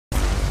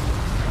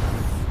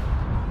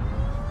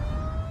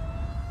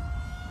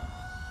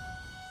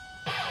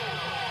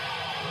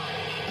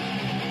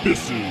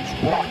This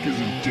is Rock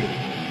Isn't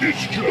Dead,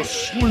 It's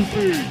Just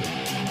Sleeping!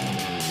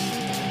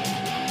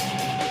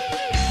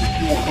 With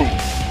your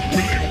hosts,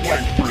 Willie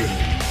Whitebread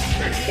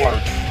and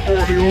Mark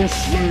Audio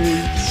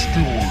Slave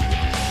Stewart.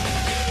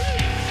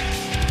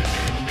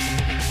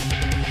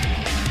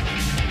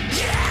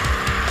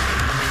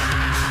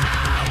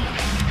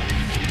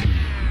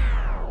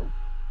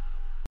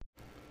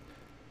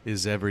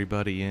 Is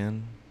everybody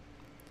in?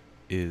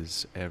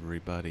 Is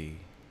everybody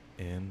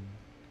in?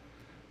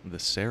 The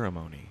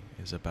ceremony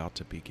is about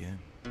to begin.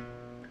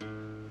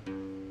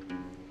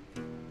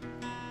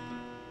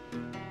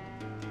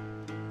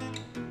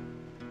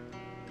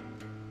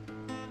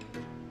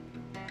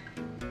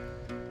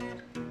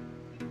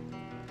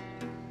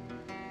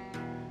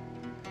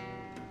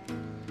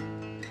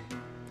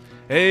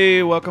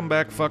 Hey, welcome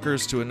back,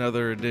 fuckers, to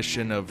another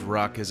edition of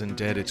Rock Isn't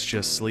Dead, It's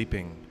Just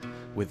Sleeping,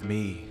 with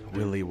me,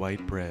 Willie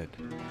Whitebread,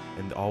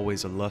 and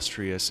always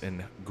illustrious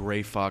and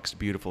gray-foxed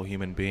beautiful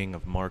human being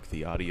of Mark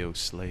the Audio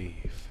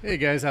Slave. Hey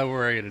guys, how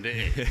are you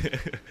today?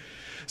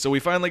 So we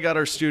finally got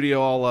our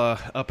studio all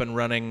up and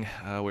running.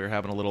 We were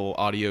having a little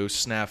audio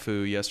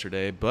snafu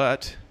yesterday,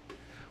 but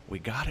we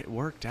got it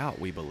worked out,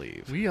 we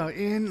believe. We are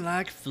in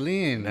like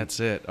Flynn. That's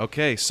it.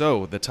 Okay,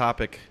 so the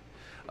topic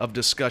of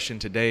discussion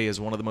today is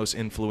one of the most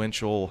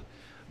influential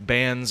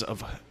bands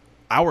of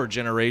our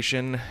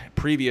generation,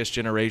 previous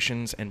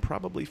generations, and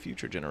probably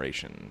future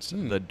generations.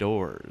 The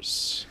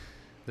Doors.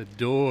 The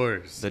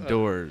Doors. The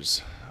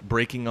Doors.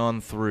 Breaking on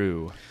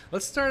through.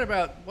 Let's start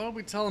about, why don't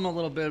we tell them a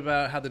little bit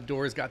about how the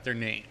Doors got their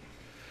name?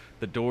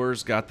 The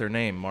Doors got their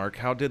name, Mark.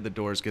 How did the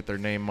Doors get their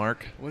name,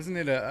 Mark? Wasn't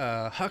it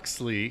a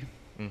Huxley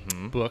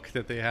book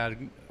that they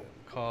had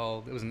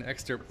called, it was an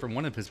excerpt from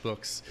one of his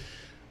books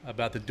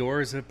about the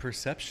doors of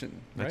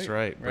perception. That's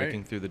right.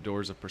 Breaking through the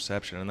doors of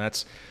perception. And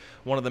that's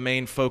one of the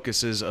main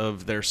focuses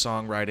of their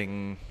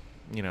songwriting,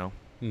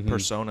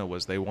 persona,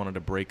 was they wanted to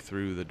break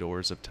through the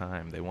doors of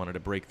time. They wanted to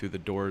break through the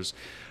doors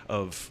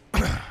of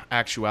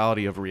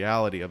actuality, of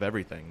reality, of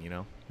everything,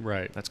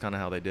 Right. That's kind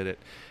of how they did it.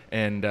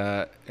 And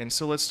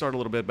so let's start a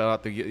little bit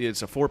about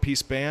it's a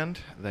four-piece band.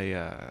 They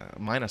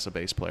minus a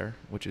bass player,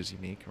 which is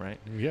unique, right?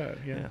 Yeah.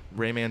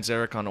 Ray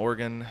Manzarek on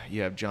organ.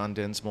 You have John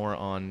Densmore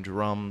on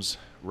drums,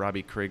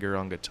 Robbie Krieger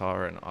on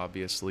guitar, and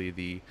obviously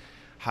the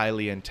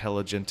highly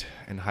intelligent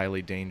and highly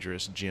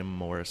dangerous Jim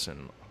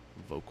Morrison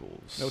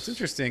vocals. Now, what's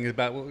interesting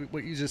about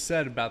what you just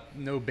said about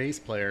no bass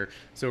player.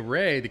 So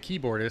Ray, the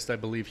keyboardist, I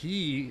believe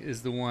he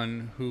is the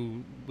one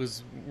who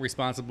was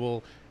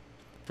responsible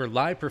for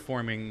live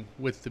performing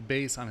with the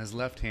bass on his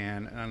left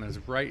hand, and on his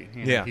right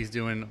hand he's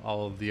doing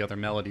all of the other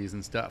melodies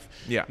and stuff.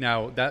 Yeah.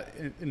 Now, that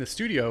in the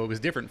studio, it was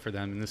different for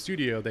them. In the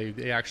studio,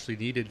 they actually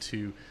needed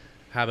to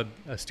have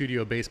a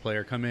studio bass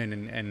player come in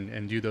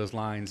and do those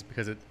lines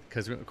because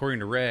according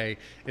to Ray,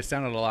 it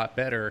sounded a lot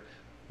better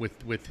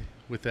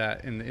with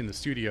that in the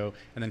studio,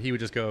 and then he would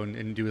just go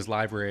and do his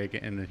live rig,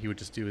 and then he would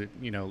just do it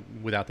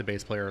without the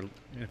bass player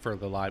for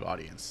the live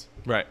audience.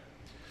 Right.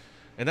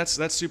 And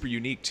that's super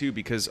unique too,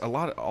 because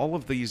all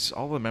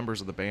the members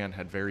of the band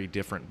had very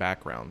different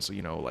backgrounds.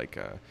 Like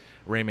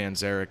Ray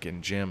Manzarek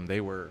and Jim,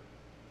 they were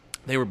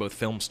both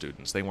film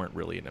students. They weren't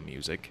really into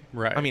music.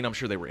 Right. I mean, I'm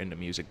sure they were into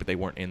music, but they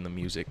weren't in the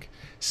music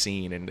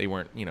scene, and they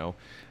weren't,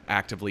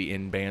 actively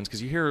in bands.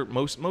 Because you hear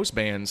most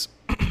bands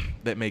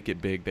that make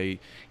it big,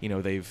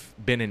 they've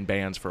been in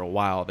bands for a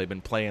while. They've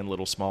been playing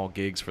little small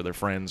gigs for their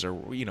friends or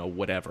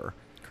whatever.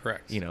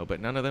 Correct.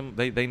 But none of them,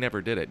 they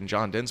never did it. And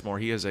John Densmore,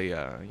 he has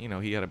a,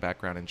 he had a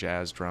background in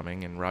jazz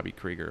drumming, and Robbie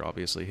Krieger,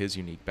 obviously his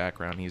unique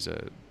background. He's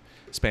a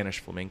Spanish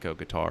flamenco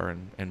guitar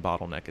and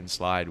bottleneck and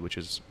slide, which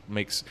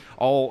makes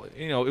all,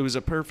 it was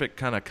a perfect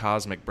kind of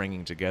cosmic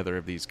bringing together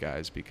of these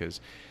guys, because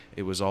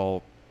it was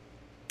all,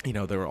 they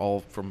were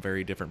all from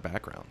very different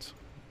backgrounds,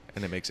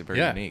 and it makes it very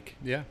unique.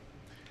 Yeah.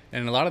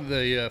 And a lot of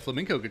the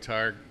flamenco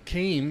guitar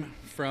came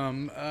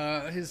from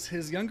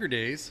his younger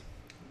days.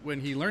 When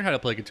he learned how to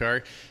play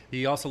guitar,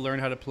 he also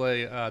learned how to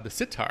play the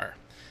sitar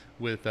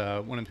with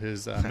one of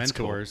his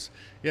mentors.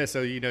 Cool. Yeah,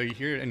 so you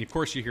hear, and of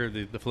course you hear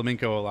the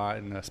flamenco a lot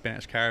in the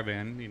Spanish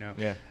Caravan.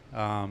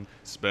 Yeah.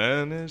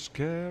 Spanish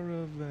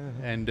Caravan.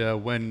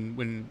 And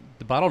when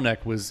the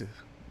bottleneck was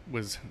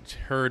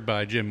heard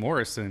by Jim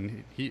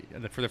Morrison, he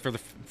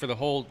for the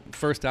whole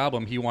first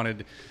album, he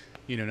wanted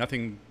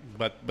nothing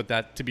but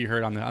that to be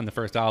heard on the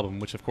first album,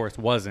 which of course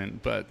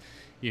wasn't. But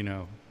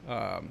Jim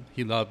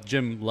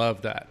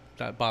loved that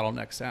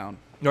bottleneck sound.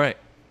 Right,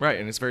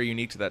 and it's very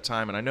unique to that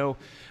time. And I know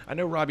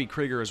Robbie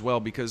Krieger as well,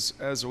 because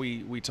as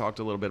we talked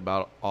a little bit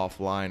about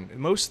offline,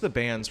 most of the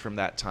bands from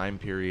that time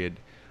period,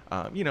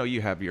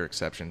 you have your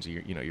exceptions,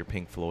 your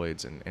Pink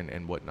Floyds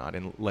and whatnot,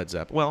 and Led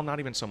Zeppelin. Well, not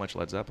even so much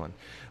Led Zeppelin.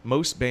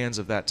 Most bands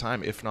of that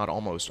time, if not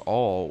almost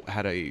all,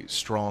 had a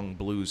strong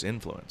blues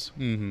influence.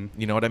 Mm-hmm.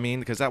 You know what I mean?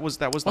 Because that was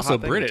the also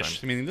hot thing British. at the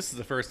time. I mean, this is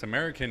the first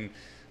American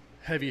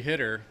heavy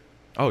hitter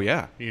Oh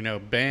yeah,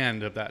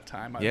 band of that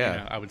time.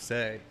 Yeah. I would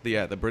say.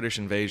 the British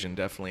invasion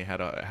definitely had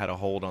a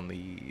hold on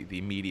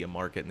the media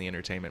market and the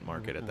entertainment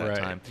market at that Right,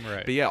 time.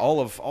 right. But yeah, all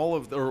of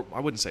or I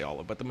wouldn't say all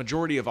of, but the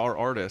majority of our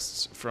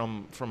artists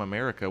from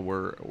America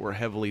were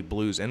heavily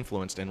blues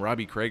influenced, and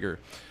Robbie Krieger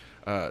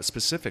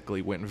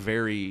specifically went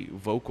very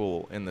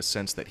vocal in the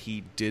sense that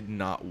he did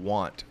not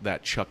want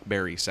that Chuck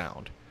Berry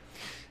sound.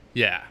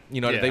 Yeah.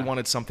 They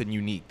wanted something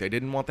unique. They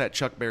didn't want that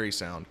Chuck Berry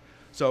sound.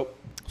 So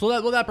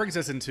that brings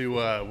us into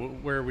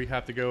where we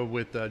have to go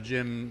with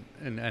Jim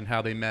and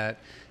how they met.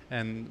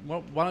 And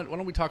why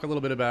don't we talk a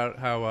little bit about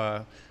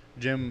how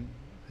Jim,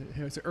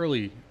 his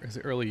early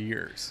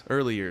years.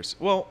 Early years.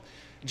 Well,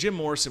 Jim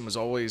Morrison was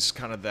always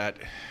kind of that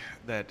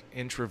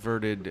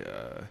introverted,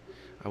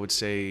 I would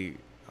say,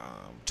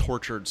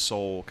 tortured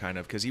soul kind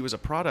of, because he was a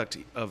product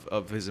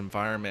of his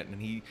environment,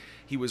 and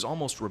he was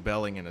almost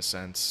rebelling in a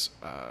sense,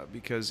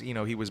 because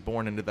he was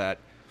born into that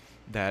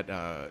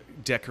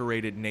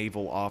decorated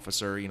naval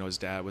officer. His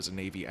dad was a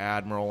Navy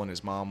admiral, and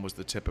his mom was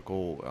the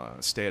typical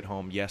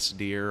stay-at-home, yes,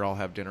 dear, I'll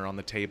have dinner on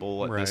the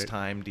table at this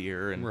time,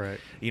 dear. And, Right.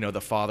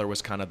 The father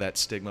was kind of that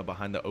stigma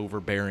behind the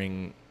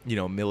overbearing,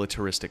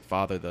 militaristic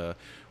father,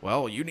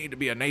 you need to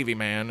be a Navy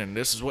man, and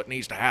this is what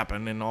needs to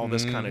happen, and all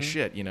this kind of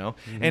shit,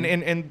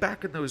 And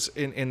back in those,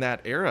 in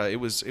that era,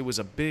 it was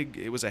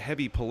a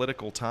heavy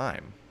political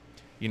time.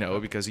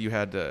 Because you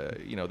had, the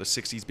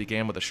 60s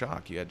began with a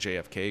shock. You had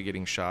JFK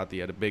getting shot.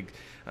 You had a big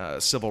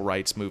civil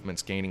rights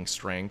movements gaining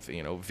strength.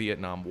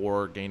 Vietnam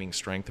War gaining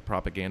strength. The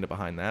propaganda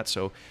behind that.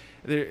 So,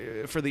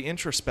 for the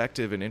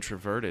introspective and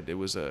introverted, it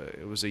was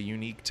a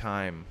unique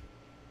time.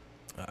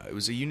 It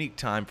was a unique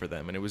time for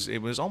them, and it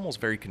was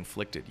almost very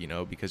conflicted.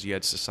 Because you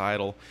had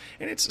societal,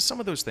 and it's some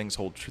of those things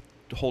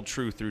hold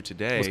true through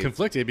today. It was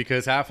conflicted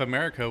because half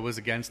America was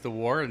against the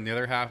war, and the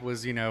other half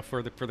was,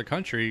 for the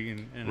country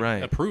and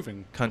Right.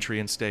 approving Country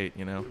and state,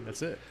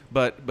 That's it.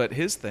 But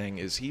his thing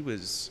is he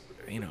was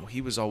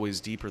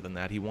always deeper than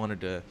that. He wanted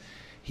to.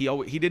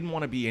 He didn't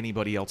want to be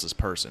anybody else's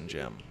person,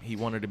 Jim. He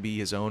wanted to be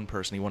his own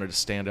person. He wanted to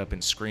stand up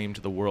and scream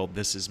to the world,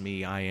 "This is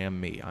me. I am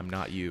me. I'm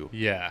not you."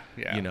 Yeah.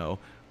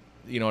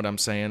 You know what I'm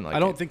saying? Like, I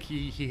don't think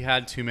he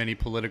had too many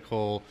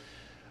political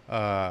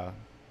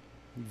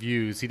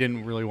views. He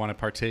didn't really want to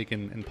partake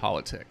in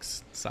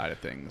politics side of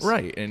things.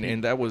 Right,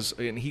 and that was,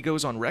 and he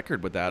goes on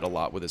record with that a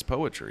lot with his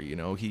poetry.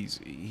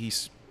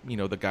 He's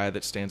the guy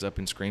that stands up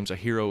and screams, "A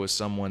hero is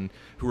someone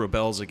who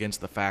rebels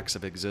against the facts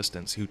of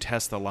existence, who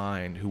tests the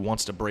line, who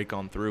wants to break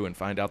on through and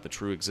find out the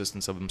true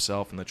existence of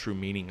himself and the true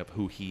meaning of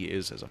who he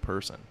is as a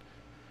person."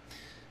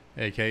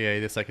 AKA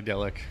the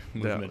psychedelic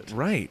movement. Yeah,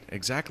 right,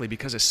 exactly.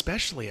 Because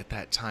especially at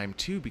that time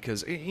too,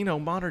 because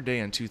modern day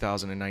in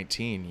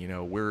 2019,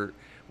 we're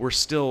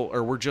still,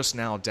 or we're just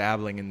now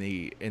dabbling in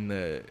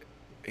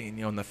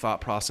the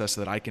thought process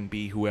that I can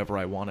be whoever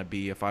I want to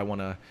be. If I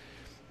want to,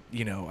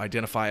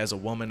 identify as a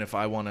woman, if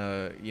I want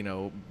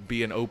to,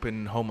 be an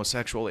open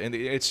homosexual, and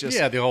it's just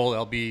the whole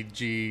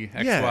LBG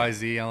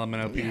XYZ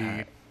LMNOP.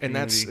 Yeah. And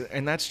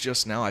that's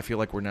just now. I feel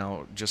like we're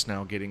now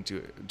getting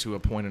to a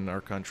point in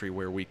our country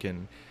where we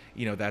can,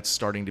 that's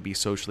starting to be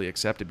socially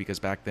accepted, because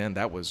back then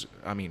that was,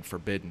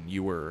 forbidden.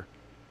 You were,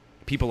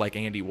 people like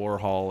Andy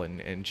Warhol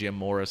and Jim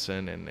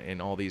Morrison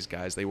and all these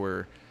guys, they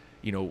were,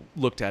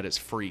 looked at as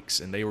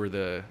freaks, and they were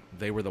the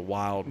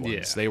wild ones.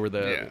 Yeah. They were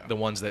the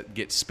ones that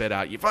get spit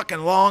out, "You fucking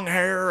long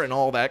hair," and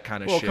all that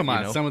kind of shit. Well, come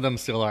on, some of them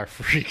still are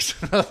freaks.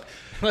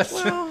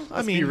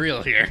 Let's be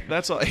real here.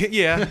 That's all.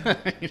 Yeah,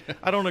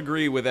 I don't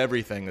agree with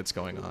everything that's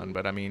going on,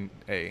 but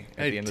hey,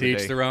 at the end of the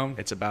day, their own.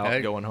 It's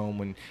about going home.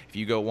 When if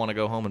you want to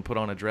go home and put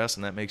on a dress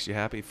and that makes you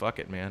happy, fuck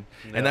it, man.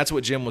 Yeah. And that's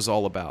what Jim was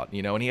all about,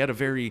 And he had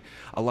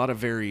a lot of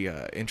very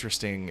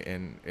interesting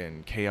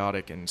and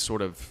chaotic and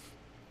sort of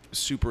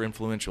super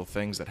influential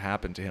things that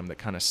happened to him that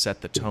kind of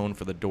set the tone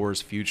for the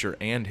Doors' future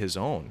and his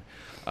own.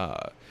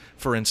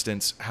 For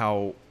instance,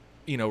 how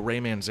Ray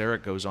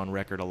Manzarek goes on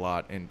record a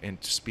lot and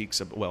speaks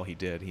of, well, he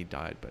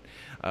died, but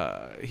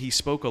he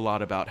spoke a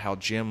lot about how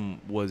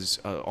Jim was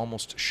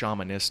almost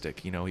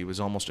shamanistic. He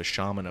was almost a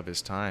shaman of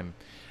his time,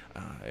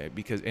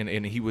 because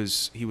he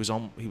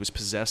was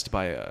possessed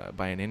by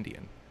an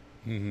Indian.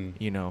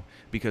 Mm-hmm.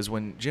 Because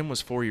when Jim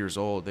was 4 years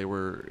old,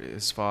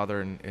 his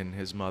father and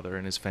his mother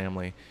and his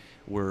family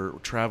were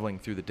traveling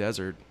through the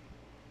desert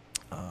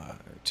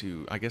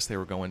I guess they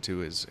were going to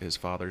his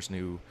father's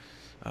new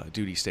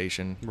duty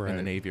station in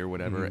the Navy or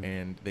whatever, Mm-hmm.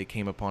 and they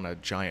came upon a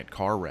giant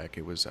car wreck.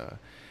 It was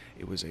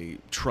a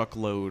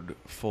truckload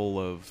full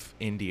of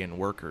Indian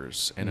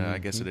workers, and I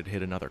guess it had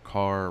hit another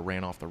car,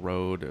 ran off the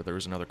road, or there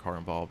was another car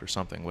involved or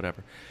something,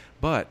 whatever.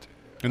 But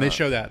and they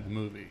show that in the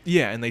movie.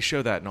 Yeah, and they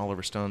show that in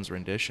Oliver Stone's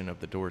rendition of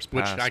The Doors'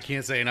 Past. Which I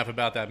can't say enough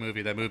about that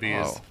movie. That movie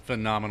is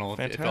phenomenal.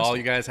 If all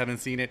you guys haven't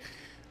seen it,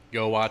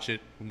 go watch it.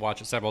 Watch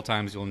it several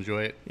times. You'll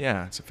enjoy it.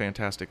 Yeah, it's a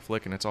fantastic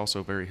flick, and it's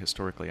also very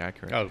historically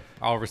accurate. Oh,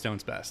 Oliver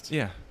Stone's best.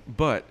 Yeah,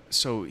 but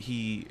so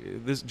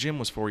Jim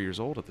was 4 years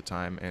old at the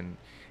time, and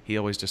he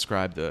always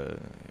described a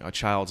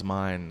child's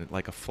mind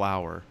like a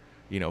flower,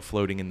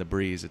 floating in the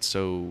breeze. It's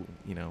so,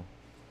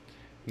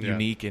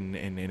 unique, and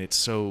it's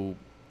so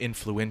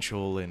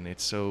influential, and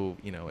it's so,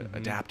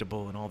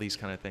 adaptable and all these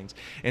kind of things.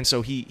 And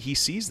so he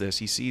sees this.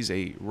 He sees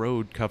a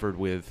road covered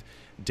with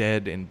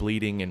dead and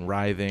bleeding and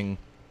writhing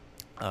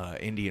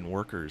Indian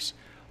workers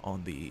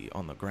on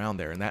the ground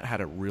there, and that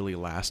had a really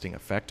lasting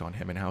effect on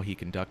him and how he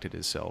conducted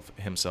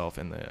himself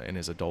in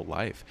his adult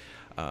life.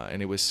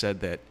 And it was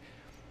said that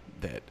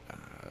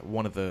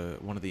one of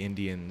the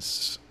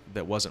Indians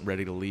that wasn't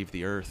ready to leave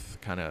the earth,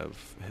 kind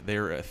of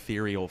their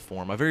ethereal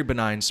form, a very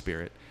benign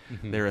spirit,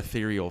 their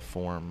ethereal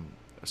form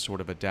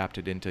sort of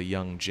adapted into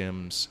young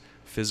Jim's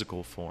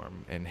physical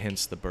form, and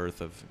hence the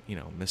birth of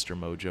Mr.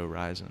 Mojo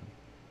Rising.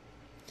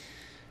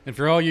 And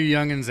for all you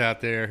youngins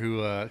out there who,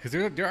 because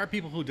there are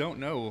people who don't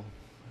know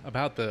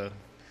about the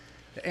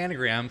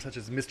anagram, such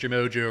as Mr.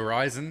 Mojo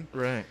Rising.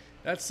 Right.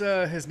 That's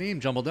his name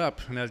jumbled up,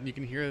 and you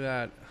can hear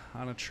that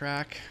on a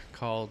track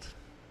called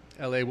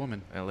L.A.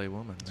 Woman. L.A.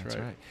 Woman, that's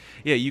right. right.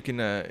 Yeah, you can,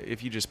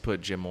 if you just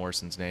put Jim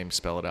Morrison's name,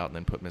 spell it out, and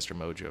then put Mr.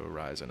 Mojo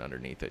Rising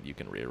underneath it, you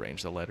can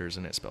rearrange the letters,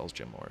 and it spells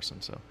Jim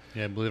Morrison. So.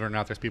 Yeah, believe it or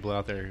not, there's people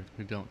out there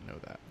who don't know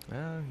that.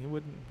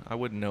 I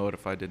wouldn't know it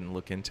if I didn't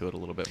look into it a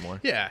little bit more.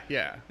 Yeah.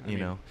 You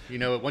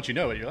know it once you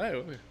know it, you're like,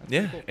 oh, that's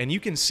yeah, cool. and you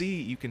can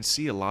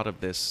see a lot of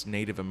this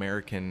Native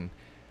American,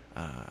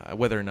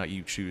 whether or not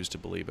you choose to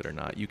believe it or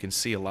not, you can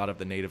see a lot of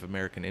the Native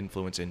American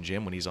influence in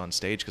Jim when he's on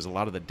stage, because a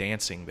lot of the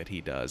dancing that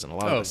he does and a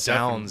lot of the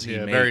sounds he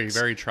makes,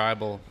 very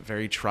tribal,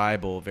 very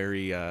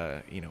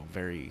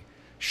very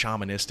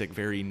shamanistic,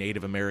 very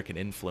Native American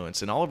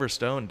influence. And Oliver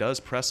Stone does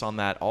press on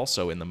that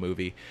also in the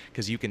movie,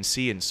 because you can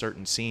see in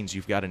certain scenes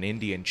you've got an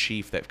Indian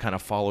chief that kind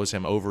of follows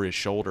him over his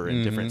shoulder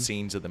in different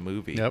scenes of the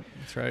movie. Yep,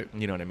 that's right.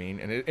 You know what I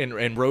mean?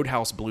 And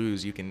Roadhouse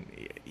Blues, you can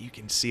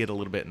see it a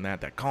little bit in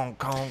that conk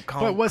conk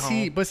conk.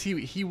 But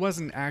he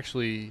wasn't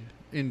actually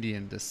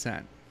Indian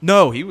descent.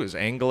 No, he was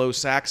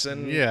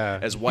Anglo-Saxon. Yeah,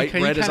 as white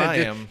bread as I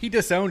am. He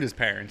disowned his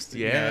parents.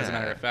 Yeah, as a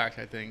matter of fact,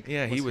 I think.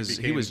 Yeah, he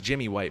was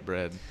Jimmy White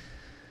bread.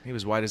 He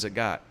was white as it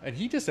got. And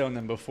he disowned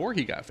them before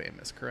he got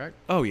famous, correct?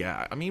 Oh,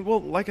 yeah. I mean, well,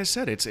 like I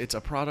said, it's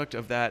a product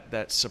of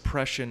that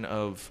suppression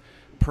of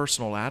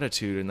personal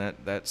attitude and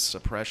that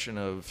suppression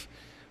of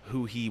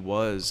who he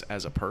was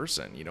as a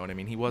person. You know what I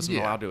mean? He wasn't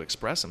allowed to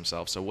express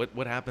himself. So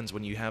what happens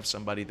when you have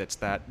somebody that's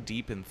that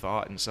deep in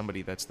thought and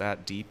somebody that's that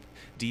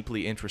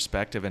deeply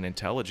introspective and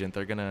intelligent?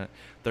 They're gonna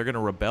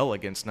rebel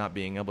against not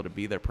being able to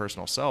be their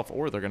personal self,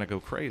 or they're gonna go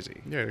crazy.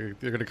 Yeah,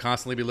 they're gonna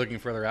constantly be looking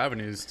for other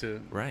avenues to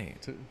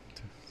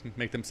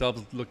make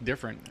themselves look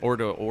different, or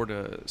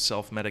to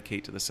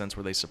self-medicate to the sense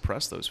where they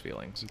suppress those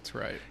feelings. That's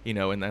right.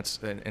 And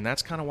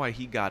that's kind of why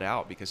he got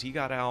out, because he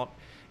got out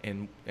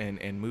and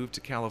moved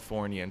to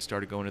California and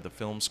started going to the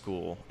film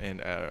school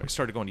and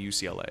started going to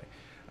UCLA,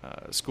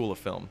 School of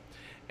Film,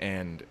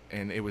 and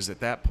it was at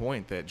that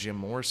point that Jim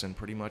Morrison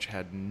pretty much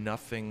had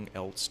nothing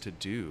else to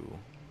do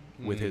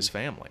with his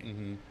family.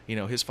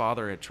 His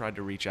father had tried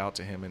to reach out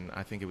to him, and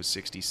I think it was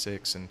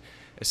 1966, and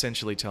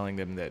essentially telling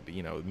them that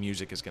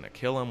music is going to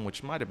kill him,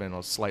 which might have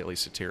been slightly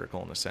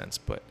satirical in a sense,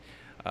 but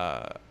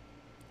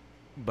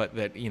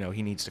that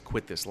he needs to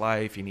quit this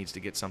life, he needs to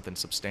get something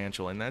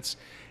substantial, and that's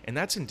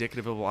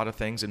indicative of a lot of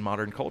things in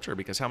modern culture,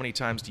 because how many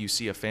times do you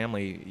see a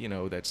family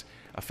that's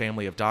a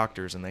family of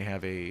doctors, and they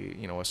have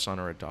a son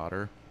or a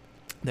daughter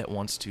that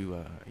wants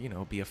to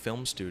be a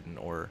film student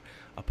or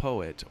a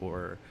poet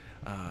or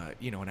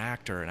an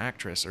actor, an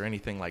actress, or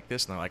anything like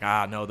this, and they're like,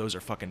 no, those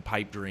are fucking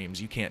pipe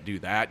dreams. You can't do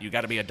that. You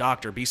got to be a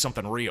doctor. Be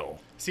something real.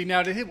 See,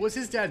 now, was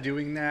his dad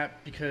doing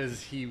that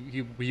because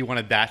he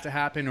wanted that to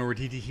happen, or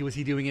was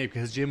he doing it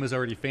because Jim was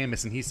already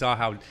famous and he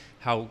saw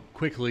how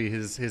quickly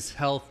his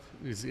health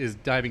is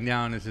diving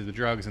down into the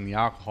drugs and the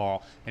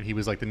alcohol, and he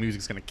was like, the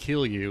music's going to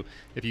kill you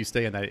if you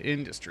stay in that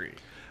industry?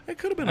 It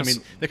could have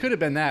been. They could have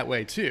been that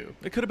way too.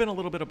 It could have been a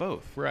little bit of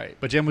both. Right.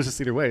 But Jim was just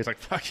either way. He's like,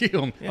 fuck you.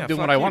 I'm doing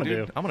what I want to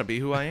do. I'm going to be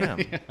who I am.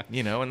 And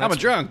that's I'm a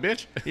drunk,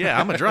 bitch.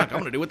 Yeah, I'm a drunk. I'm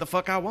going to do what the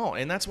fuck I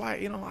want. And that's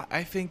why,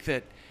 I think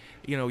that,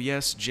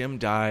 yes, Jim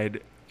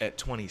died at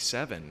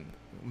 27,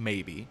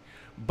 maybe,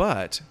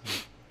 but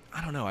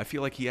I don't know. I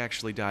feel like he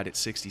actually died at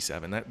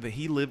 67. That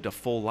he lived a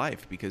full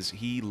life because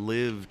he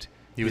lived.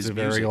 He was a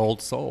very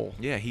old soul.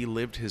 Yeah, he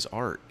lived his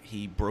art.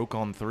 He broke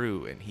on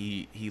through, and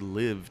he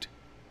lived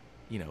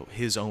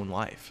his own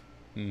life.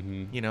 He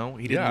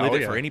didn't live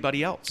it for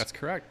anybody else. That's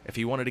correct. If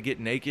he wanted to get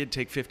naked,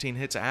 take 15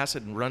 hits of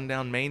acid, and run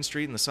down Main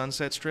Street in the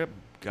Sunset Strip,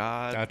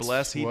 God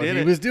bless, he did it.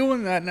 He was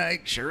doing that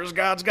night. Sure as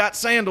God's got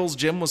sandals,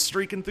 Jim was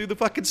streaking through the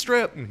fucking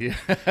strip. Yeah.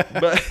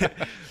 But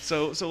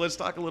so let's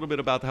talk a little bit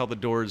about how the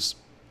Doors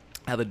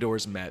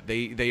met.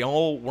 They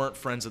all weren't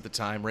friends at the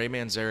time. Ray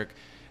Manzarek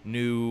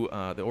knew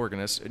the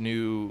organist,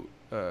 knew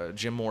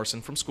Jim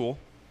Morrison from school.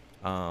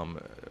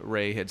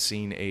 Ray had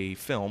seen a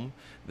film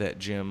that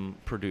Jim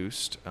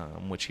produced,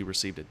 which he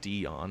received a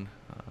D on.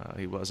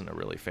 He wasn't a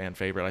really fan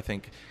favorite, I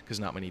think, because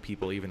not many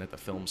people, even at the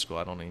film school,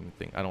 I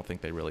don't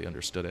think they really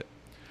understood it.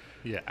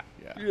 Yeah.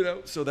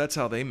 So that's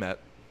how they met.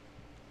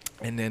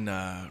 And then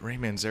Ray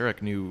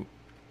Manzarek knew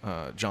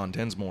John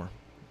Densmore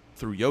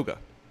through yoga.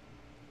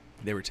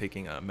 They were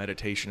taking a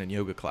meditation and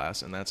yoga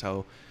class, and that's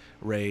how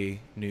Ray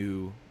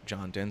knew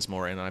John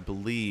Densmore. And I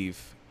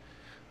believe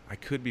I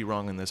could be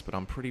wrong in this, but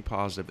I'm pretty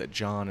positive that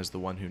John is the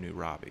one who knew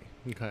Robbie.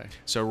 Okay.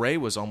 So Ray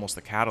was almost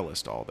the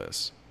catalyst to all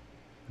this.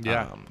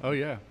 Yeah. Oh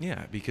yeah.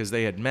 Yeah, because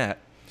they had met.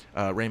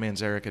 Ray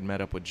Manzarek had met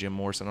up with Jim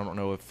Morrison. I don't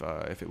know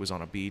if it was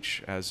on a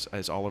beach,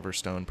 as Oliver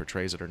Stone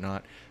portrays it, or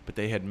not. But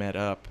they had met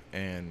up,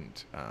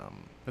 and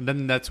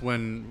then that's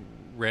when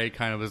Ray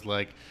kind of was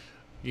like,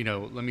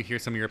 let me hear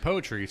some of your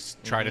poetry.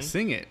 Try to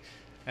sing it.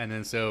 And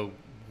then so,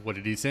 what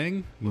did he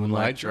sing?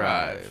 Moonlight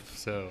Drive.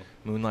 So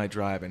Moonlight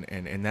Drive,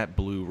 and that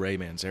blew Ray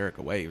Manzarek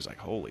away. He was like,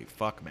 holy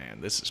fuck,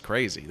 man, this is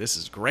crazy. This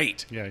is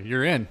great. Yeah,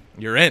 you're in.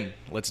 You're in.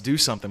 Let's do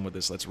something with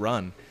this. Let's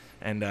run.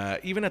 And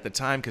even at the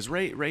time, because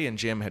Ray and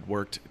Jim had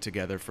worked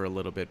together for a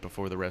little bit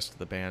before the rest of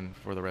the band,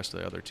 before the rest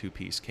of the other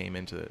two-piece came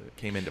into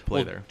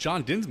play there.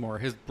 John Dinsmore,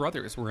 his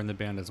brothers were in the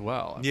band as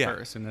well at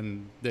first, and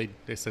then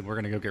they said, we're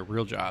going to go get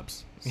real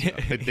jobs. So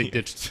they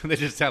ditched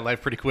that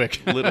life pretty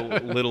quick.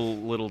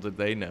 little did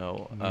they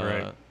know.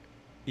 Right.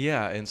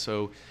 Yeah, and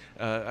so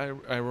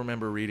I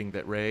remember reading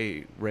that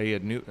Ray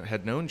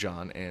had known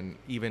John, and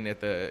even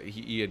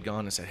he had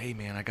gone and said, hey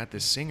man, I got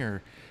this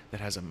singer that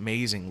has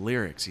amazing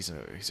lyrics. He's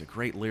a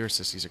great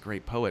lyricist. He's a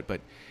great poet,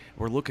 but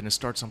we're looking to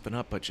start something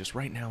up, but just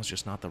right now is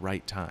just not the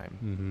right time.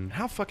 Mm-hmm.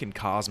 How fucking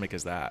cosmic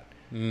is that?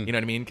 You know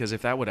what I mean? Because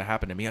if that would have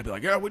happened to me, I'd be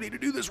like, yeah, we need to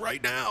do this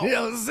right now.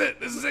 Yeah, this is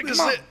it. This is it. This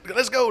is it.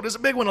 Let's go. This is a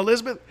big one,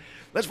 Elizabeth.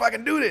 Let's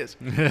fucking do this.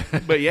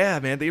 But yeah,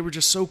 man, they were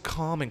just so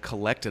calm and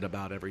collected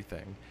about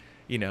everything,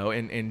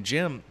 and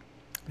Jim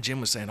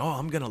was saying, oh,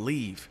 I'm going to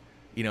leave.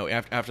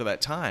 After that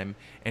time,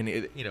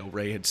 and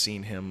Ray had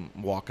seen him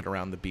walking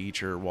around the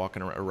beach or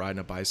riding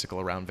a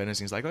bicycle around Venice.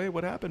 And he's like, "Hey,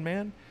 what happened,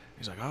 man?"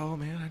 He's like, "Oh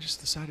man, I just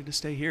decided to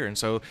stay here." And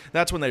so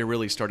that's when they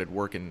really started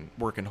working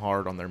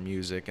hard on their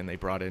music, and they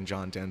brought in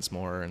John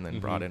Densmore, and then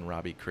brought in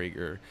Robbie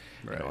Krieger,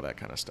 and all that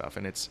kind of stuff.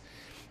 And it's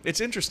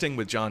interesting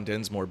with John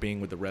Densmore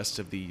being with the rest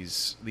of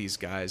these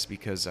guys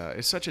because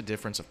it's such a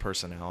difference of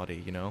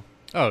personality,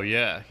 Oh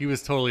yeah, he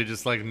was totally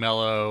just like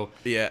mellow.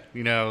 Yeah,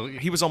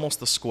 he was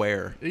almost the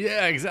square.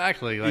 Yeah,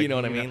 exactly. Like, you know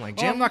what I mean? Like,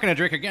 Jim, I'm not going to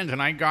drink again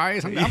tonight,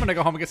 guys. I'm going to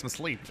go home and get some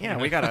sleep. Yeah,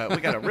 we got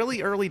a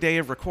really early day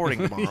of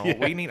recording tomorrow.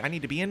 Yeah. I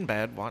need to be in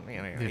bed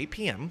 8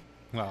 p.m.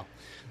 Well,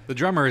 the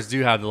drummers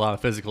do have a lot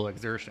of physical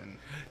exertion.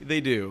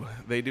 They do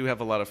have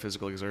a lot of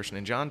physical exertion,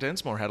 and John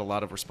Densmore had a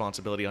lot of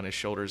responsibility on his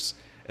shoulders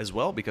as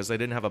well because they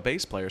didn't have a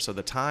bass player, so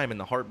the time and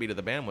the heartbeat of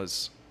the band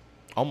was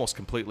almost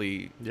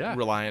completely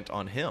reliant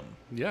on him.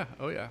 Yeah.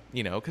 Oh, yeah.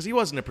 Because he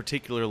wasn't a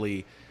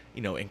particularly,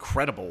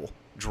 incredible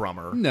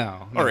drummer.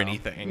 No. Or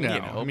anything. No.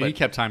 I mean, he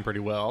kept time pretty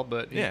well,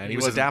 but yeah, and he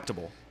was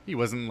adaptable. He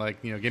wasn't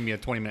like, give me a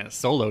 20-minute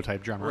solo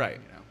type drummer.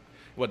 Right.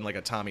 Wasn't like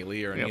a Tommy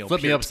Lee or a Neil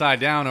flip Peart. me upside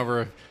down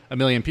over a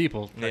million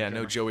people. Yeah,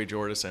 no Joey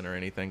Jordison or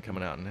anything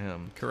coming out in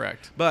him.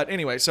 Correct. But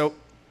anyway, so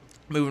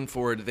moving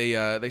forward,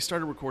 they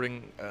started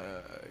recording.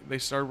 They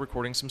started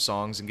recording some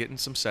songs and getting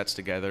some sets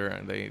together,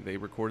 and they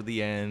recorded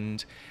The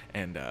End.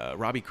 And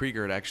Robbie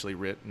Krieger had actually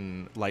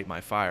written "Light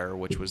My Fire,"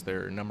 which was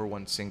their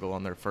 #1 single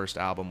on their first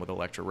album with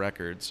Elektra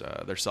Records,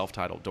 their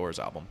self-titled Doors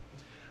album.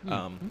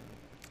 Mm-hmm.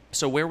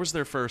 So where was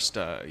their first?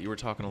 You were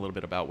talking a little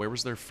bit about where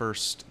was their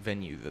first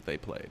venue that they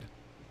played?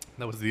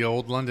 That was the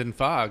old London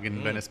Fog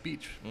in Venice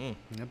Beach.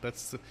 Yep,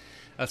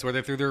 that's where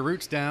they threw their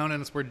roots down, and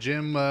it's where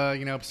Jim,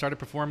 started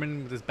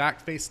performing with his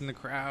back facing the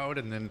crowd,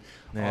 and then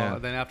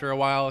then after a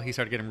while he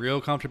started getting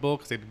real comfortable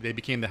because they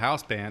became the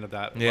house band of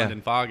that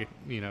London Fog,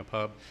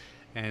 pub,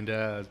 and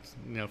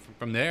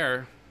from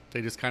there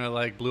they just kind of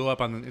like blew up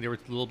they were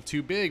a little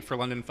too big for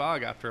London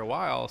Fog after a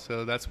while,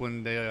 so that's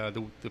when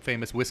the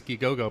famous Whiskey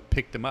Go-Go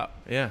picked them up.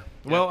 Yeah.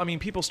 Well, I mean,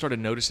 people started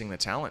noticing the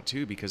talent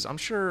too, because I'm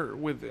sure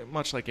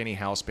much like any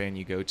house band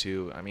you go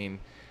to, I mean,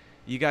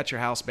 you got your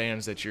house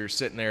bands that you're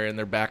sitting there in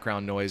their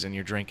background noise and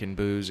you're drinking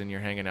booze and you're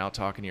hanging out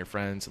talking to your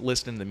friends,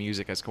 listening to the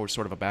music as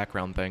sort of a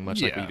background thing,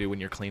 much like you do when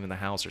you're cleaning the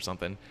house or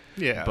something.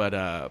 Yeah. But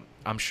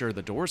I'm sure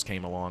the Doors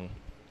came along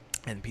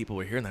and people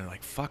were hearing that, they're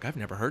like, fuck, I've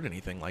never heard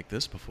anything like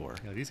this before.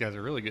 Yeah, these guys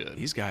are really good.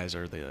 These guys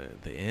are the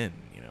in,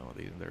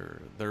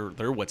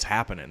 they're what's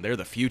happening. They're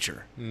the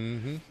future.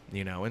 Mm-hmm.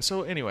 And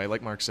so anyway,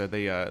 like Mark said,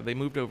 they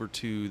moved over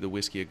to the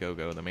Whiskey A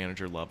Go-Go. The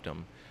manager loved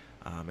them,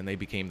 and they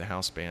became the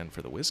house band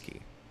for the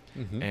Whiskey.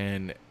 Mm-hmm.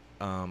 And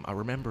I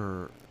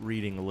remember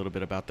reading a little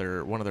bit about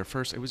one of their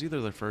first, it was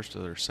either their first or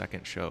their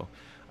second show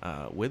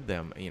with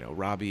them.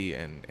 Robbie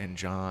and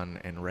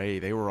John and Ray,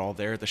 they were all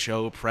there at the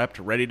show, prepped,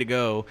 ready to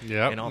go,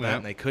 and all that,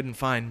 and they couldn't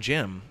find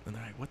Jim. And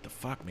they're like, what the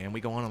fuck, man?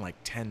 We go on in like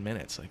 10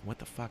 minutes. Like, what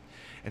the fuck?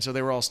 And so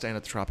they were all staying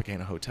at the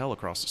Tropicana Hotel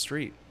across the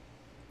street.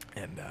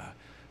 And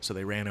so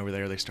they ran over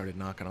there. They started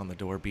knocking on the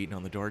door, beating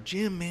on the door.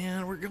 Jim,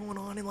 man, we're going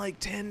on in like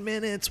 10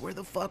 minutes. Where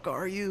the fuck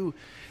are you?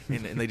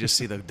 And they just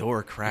see the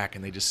door crack,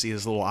 and they just see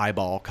his little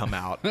eyeball come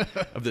out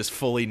of this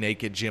fully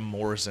naked Jim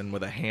Morrison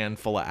with a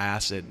handful of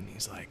acid. And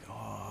he's like,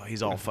 oh,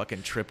 he's all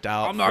fucking tripped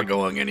out. I'm not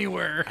going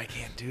anywhere. I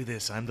can't do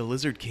this. I'm the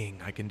Lizard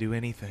King. I can do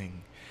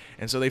anything.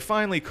 And so they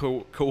finally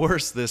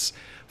coerce this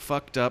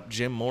fucked up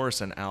Jim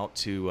Morrison out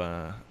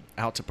to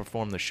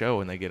perform the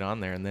show, and they get on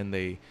there, and then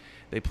they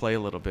play a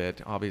little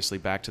bit, obviously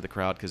back to the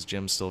crowd because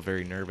Jim's still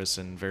very nervous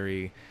and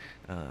very,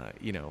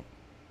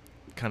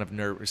 kind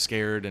of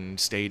scared and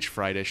stage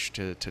frightish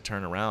to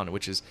turn around,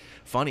 which is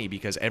funny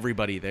because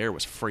everybody there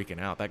was freaking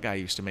out. That guy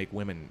used to make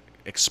women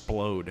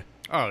explode,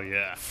 Oh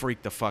yeah.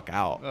 freak the fuck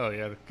out. Oh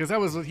yeah,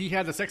 because he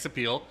had the sex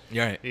appeal.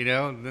 Right. You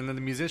know, and then the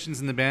musicians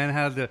in the band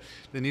had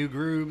the new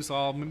grooves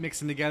all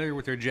mixing together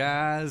with their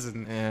jazz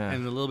and Yeah.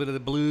 and a little bit of the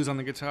blues on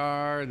the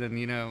guitar. And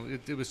then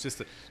it was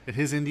just that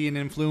his Indian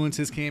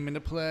influences came into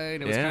play,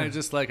 and it was Yeah. kind of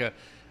just like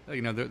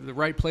the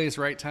right place,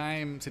 right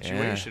time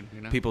situation. Yeah.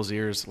 You know, People's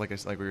ears, like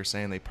we were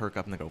saying, they perk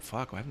up and they go,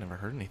 "Fuck! I've never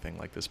heard anything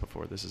like this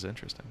before. This is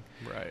interesting."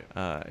 right.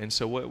 And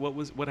so,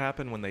 what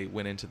happened when they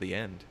went into the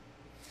end?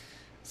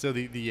 So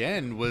the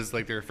end was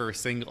like their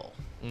first single,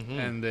 Mhm.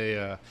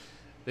 and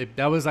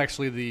that was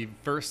actually the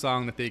first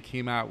song that they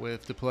came out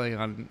with to play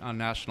on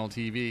national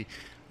TV.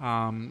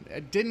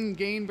 It didn't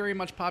gain very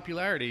much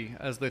popularity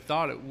as they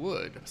thought it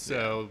would.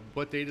 So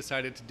what they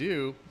decided to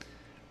do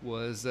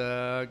was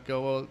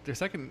go their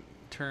second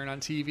turn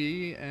on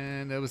TV,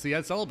 and it was the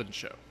Ed Sullivan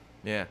Show.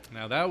 Yeah.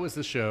 Now that was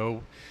the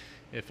show,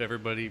 if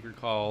everybody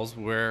recalls,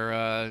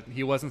 where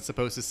he wasn't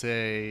supposed to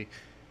say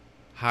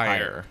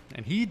higher,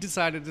 and he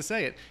decided to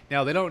say it.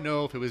 Now they don't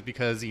know if it was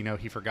because he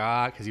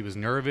forgot because he was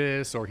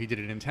nervous or he did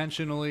it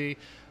intentionally,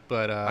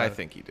 but I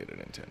think he did it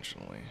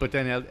intentionally. But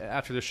then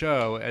after the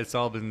show, Ed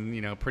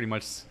Sullivan pretty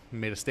much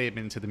made a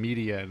statement to the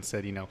media and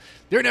said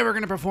they're never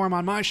going to perform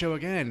on my show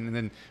again. And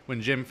then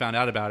when Jim found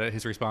out about it,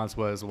 his response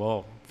was,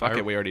 well, Fuck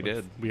it, we already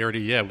did. We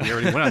already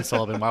went on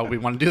Sullivan. Why would we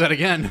want to do that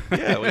again?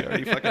 Yeah, we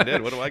already fucking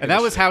did. What do I give And that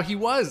a was shit? how he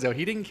was, though.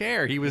 He didn't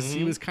care. He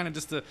was kind of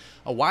just a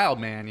wild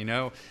man,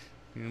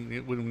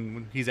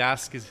 When he's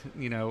asked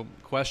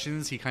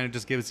questions, he kind of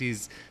just gives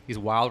these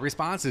wild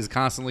responses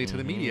constantly to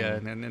the media,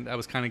 and that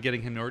was kind of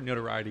getting him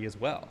notoriety as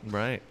well.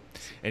 Right.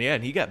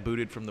 And he got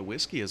booted from the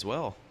whiskey as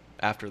well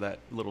after that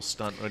little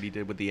stunt what he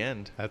did with the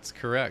end. That's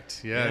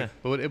correct. Yeah.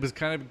 But it was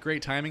kind of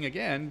great timing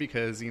again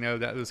because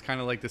that was kind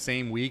of like the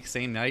same week,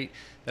 same night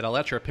that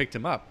Elektra picked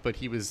him up. But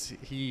he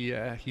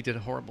did a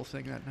horrible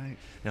thing that night.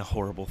 A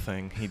horrible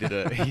thing. He did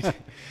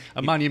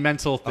A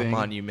monumental thing. A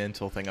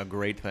monumental thing. A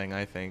great thing,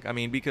 I think. I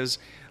mean, because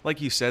like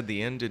you said,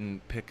 the end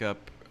didn't pick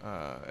up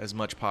as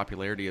much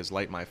popularity as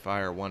Light My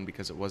Fire. One,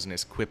 because it wasn't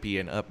as quippy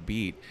and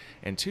upbeat,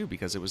 and two,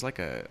 because it was like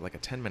a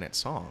 10-minute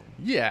song.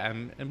 Yeah,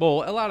 and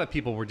well, a lot of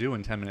people were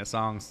doing 10-minute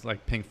songs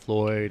like Pink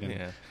Floyd.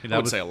 And, I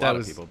would say a lot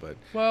of people, but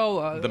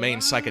well, the main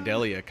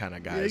psychedelia kind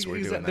of guys were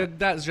doing that.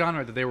 That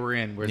genre that they were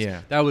in,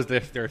 Yeah. that was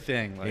their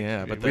thing. Like,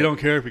 Yeah, but we don't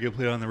care if we can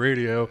play it on the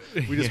radio.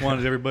 We just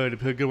wanted everybody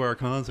to go to our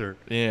concert.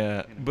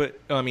 Yeah, but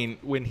I mean,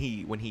 when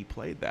he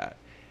played that,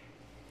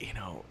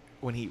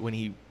 when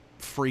he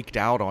freaked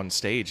out on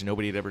stage,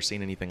 nobody had ever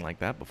seen anything like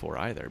that before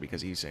either,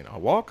 because he's saying, "I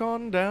walk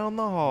on down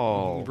the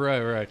hall,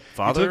 Right.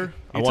 Father,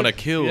 I want to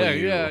kill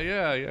you."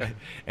 Yeah.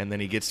 And then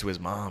he gets to his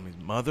mom, his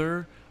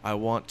mother, "I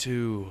want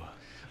to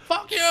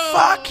Fuck you!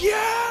 fuck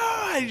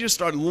you." He just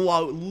started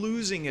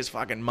losing his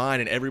fucking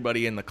mind, and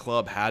everybody in the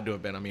club had to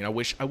have been. I mean, I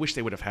wish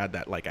they would have had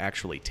that like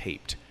actually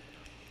taped.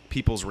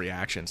 People's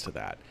reactions to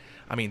that.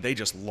 I mean, they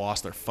just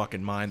lost their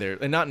fucking mind there,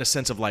 and not in a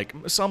sense of like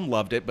some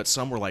loved it, but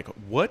some were like,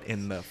 "What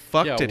in the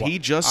fuck did he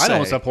just say?" I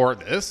don't support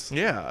this.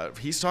 Yeah,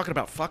 he's talking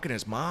about fucking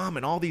his mom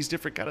and all these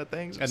different kind of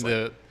things. And It's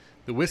like,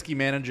 the whiskey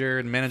manager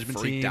and management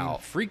Freaked team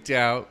out. freaked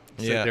out.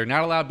 Said Yeah. they're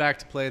not allowed back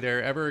to play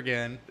there ever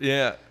again.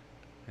 yeah,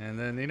 And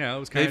then it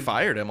was they kind of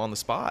fired him on the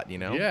spot.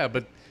 Yeah,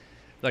 but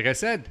like I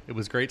said, it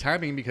was great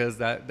timing because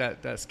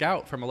that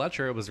scout from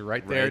Elektra was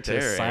right there Right to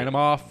there, sign yeah. him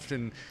off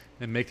and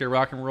make their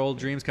rock and roll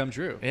dreams come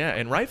true. Yeah,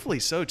 and rightfully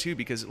so too,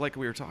 because like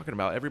we were talking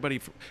about,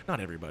 not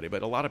everybody,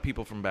 but a lot of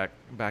people from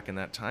back in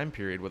that time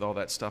period with all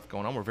that stuff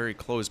going on were very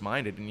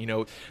closed-minded,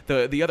 and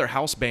the other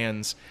house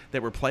bands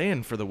that were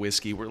playing for the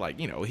whiskey were like,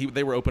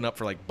 they were open up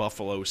for like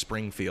Buffalo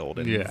Springfield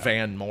and Yeah.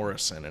 Van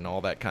Morrison and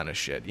all that kind of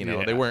shit.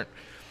 Yeah. They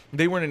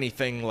weren't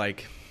anything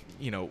like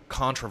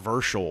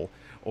controversial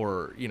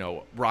or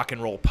rock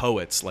and roll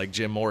poets like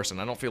Jim Morrison.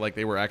 I don't feel like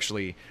they were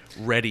actually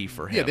ready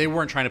for him. Yeah, they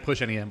weren't trying to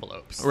push any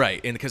envelopes.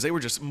 Right, and because they were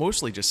just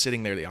mostly just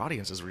sitting there, the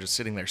audiences were just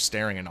sitting there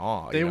staring in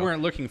awe. They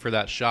weren't looking for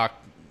that shock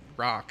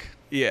rock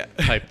Yeah,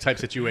 type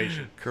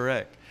situation.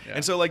 correct. Yeah.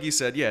 And so, like you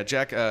said, yeah,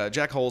 Jack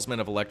Holzman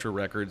of Elektra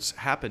Records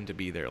happened to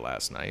be there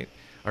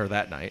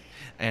that night,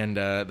 and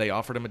they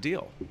offered him a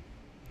deal.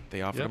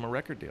 They offered Yep. him a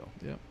record deal.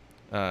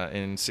 Yeah.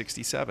 In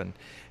 '67,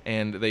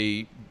 and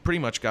they pretty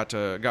much got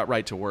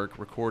right to work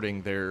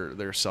recording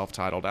their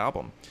self-titled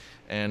album,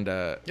 and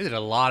They did a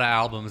lot of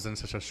albums in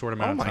such a short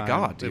amount Oh of my time.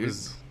 God, dude. It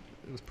was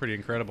pretty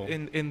incredible.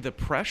 in the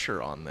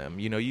pressure on them,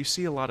 you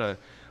see a lot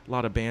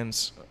of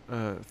bands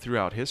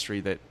throughout history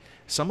that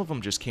some of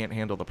them just can't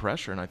handle the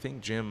pressure, and I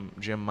think Jim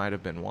might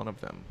have been one of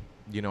them.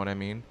 You know what I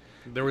mean?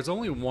 There was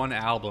only one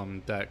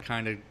album that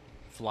kind of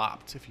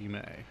flopped, if you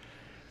may.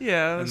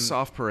 Yeah, And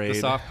Soft Parade. The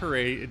Soft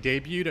Parade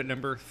debuted at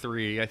number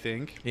 3, I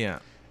think. Yeah.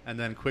 and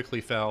then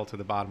quickly fell to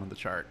the bottom of the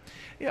chart.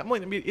 Yeah,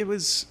 well, I mean,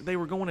 they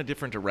were going a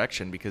different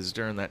direction because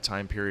during that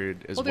time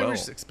period as well. They were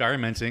just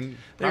experimenting.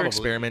 They were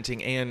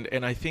experimenting,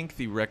 and I think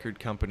the record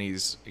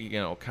companies,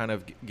 kind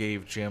of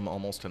gave Jim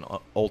almost an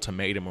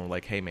ultimatum. Were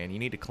like, hey, man, you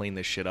need to clean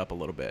this shit up a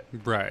little bit.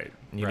 Right.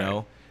 You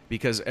know?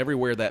 Because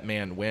everywhere that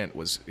man went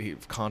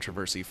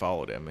controversy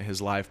followed him.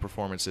 His live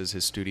performances,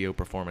 his studio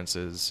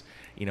performances,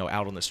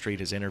 out on the street,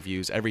 his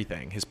interviews,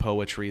 everything, his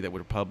poetry that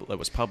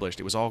was published.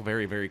 It was all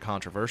very, very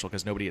controversial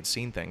because nobody had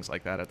seen things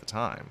like that at the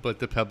time. But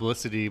the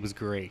publicity was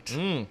great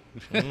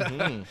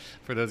Mm-hmm.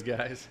 for those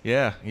guys.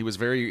 Yeah, he was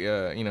very,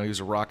 he was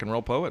a rock and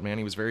roll poet, man.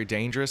 He was very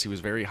dangerous. He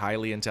was very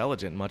highly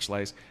intelligent, much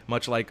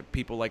like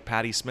people like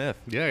Patti Smith.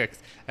 Yeah,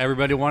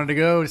 everybody wanted to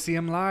go to see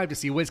him live to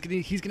see what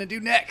he's gonna do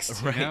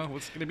next. Right.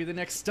 What's gonna be the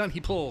next stunt he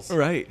pulls.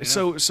 Right.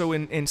 So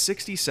in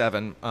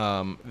 '67,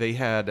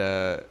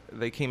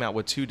 they came out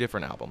with 2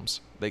 different albums.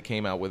 They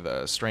came out with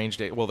Strange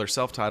Days. Well, they're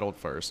self-titled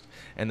first,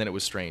 and then it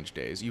was Strange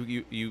Days.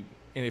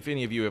 And if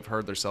any of you have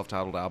heard their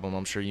self-titled album,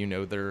 I'm sure you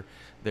know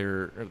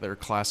their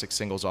classic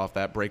singles off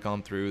that. Break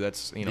On Through.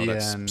 That's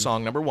that's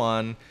song number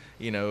 1.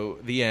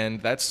 The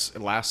End. That's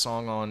last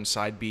song on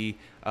side B.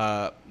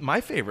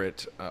 My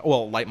favorite,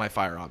 Light My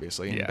Fire,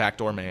 obviously, and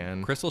Backdoor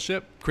Man. Crystal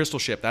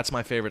Ship. That's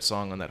my favorite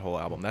song on that whole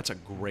album. That's a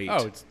great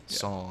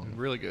song.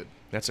 Really good.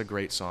 That's a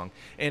great song.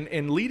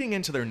 And leading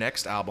into their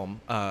next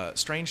album,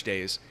 Strange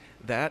Days,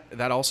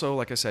 that also,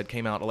 like I said,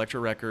 came out Elektra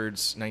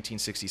Records,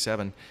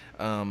 1967.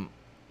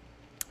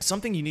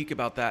 Something unique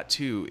about that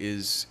too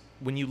is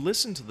when you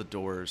listen to the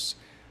Doors,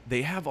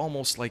 they have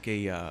almost like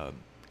a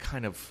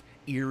kind of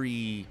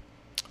eerie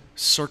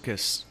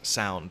circus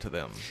sound to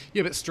them.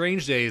 Yeah, but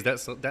Strange Days, that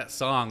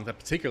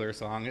particular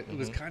song, it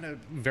was kind of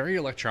very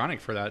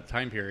electronic for that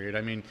time period.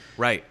 I mean,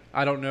 right.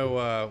 I don't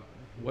know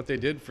what they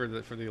did for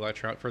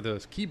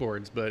the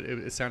keyboards, but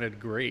it sounded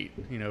great.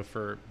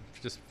 For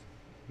just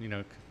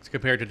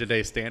compared to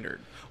today's standard.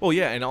 Well,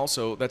 yeah, and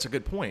also that's a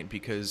good point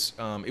because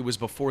it was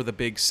before the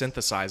big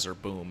synthesizer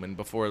boom and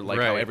before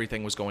how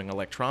everything was going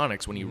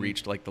electronics. When you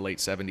reached like the late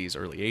 70s,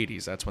 early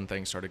 80s, that's when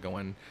things started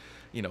going,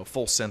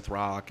 full synth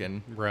rock,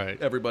 and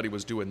everybody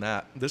was doing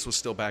that. This was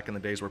still back in the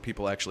days where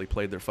people actually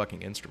played their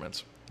fucking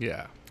instruments.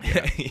 Yeah.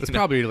 It's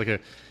probably like a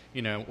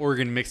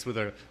organ mixed with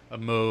a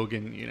Moog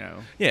and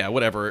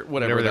whatever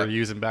they were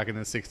using back in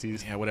the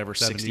 60s. Yeah, whatever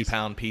 70s.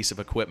 60-pound piece of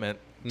equipment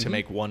to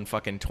make one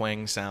fucking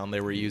twang sound they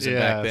were using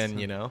back then.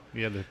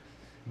 Yeah, the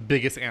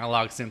biggest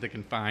analog synth they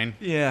can find.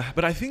 Yeah,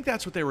 but I think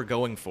that's what they were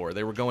going for.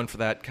 They were going for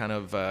that kind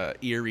of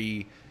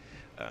eerie,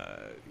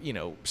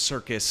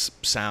 circus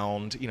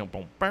sound.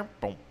 That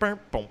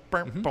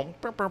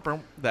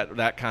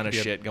kind of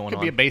shit going on.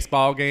 Could be a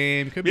baseball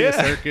game. Could be a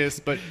circus.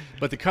 But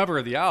the cover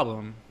of the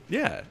album.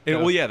 Yeah.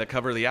 The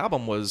cover of the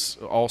album was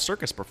all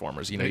circus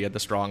performers. You had the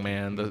strong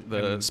man,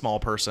 the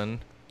small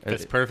person.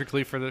 Fits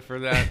perfectly for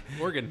that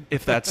organ.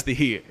 if that's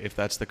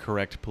the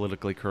correct,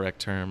 politically correct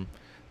term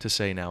to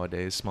say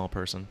nowadays, small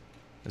person.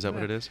 Is that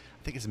what it is?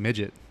 I think it's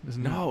midget.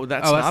 No,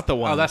 that's not the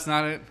one. Oh, that's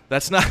not it.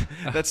 That's not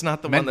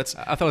the one. That's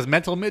I thought it was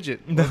mental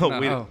midget. No,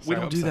 we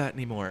don't do that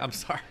anymore. I'm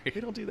sorry. We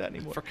don't do that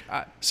anymore. I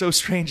forgot. So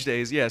Strange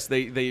Days, yes,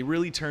 they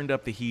really turned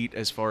up the heat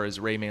as far as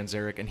Ray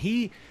Manzarek, and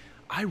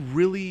I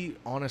really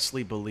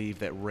honestly believe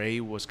that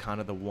Ray was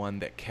kind of the one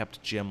that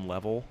kept Jim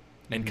level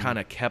and kind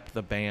of kept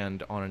the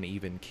band on an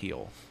even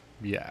keel.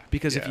 Yeah.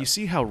 Because if you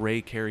see how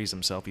Ray carries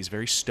himself, he's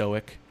very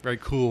stoic. Very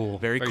cool.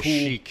 Very cool.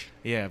 Chic.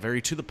 Yeah,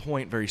 very to the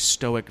point, very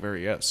stoic,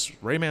 Ray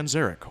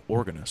Manzarek,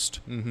 organist.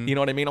 Mm-hmm. You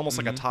know what I mean? Almost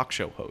like a talk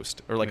show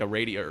host or like a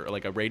radio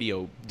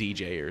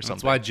DJ or something.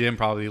 That's why Jim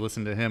probably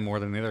listened to him more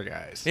than the other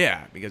guys.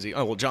 Yeah, because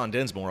John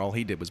Densmore, all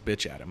he did was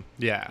bitch at him.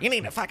 Yeah. You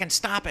need to fucking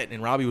stop it.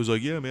 And Robbie was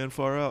like, yeah, man,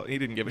 far out. He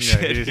didn't give a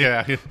shit.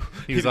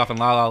 He was off in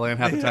La La Land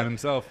half the time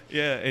himself.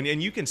 Yeah,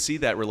 and you can see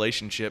that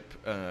relationship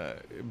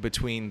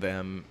between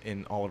them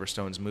in Oliver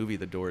Stone's movie,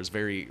 The Doors,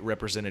 very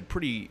represented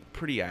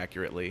pretty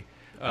accurately.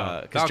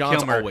 Because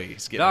John's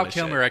always getting Val the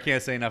Kilmer, shit. I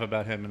can't say enough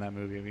about him in that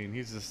movie. I mean,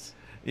 he's just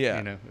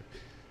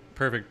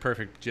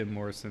perfect Jim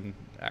Morrison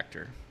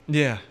actor.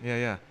 Yeah,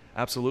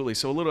 absolutely.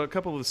 So a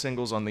couple of the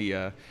singles on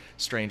the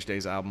Strange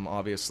Days album,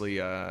 obviously,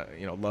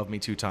 "Love Me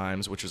 2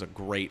 Times," which is a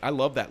great. I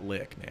love that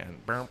lick, man.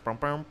 Yeah,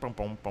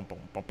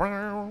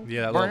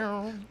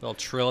 that little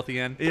trill at the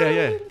end.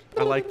 Yeah.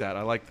 I like that.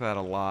 I like that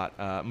a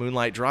lot.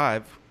 "Moonlight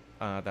Drive."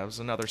 That was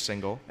another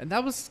single. And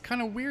that was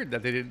kind of weird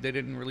that they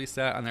didn't release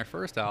that on their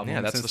first album. Yeah,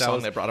 that's the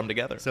song that brought them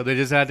together. So they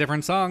just had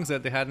different songs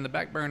that they had in the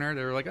back burner.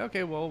 They were like,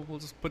 okay, well, we'll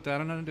just put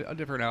that on a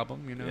different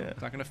album.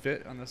 It's not going to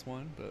fit on this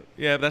one. But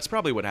yeah, that's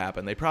probably what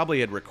happened. They probably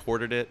had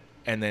recorded it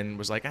and then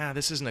was like,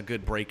 this isn't a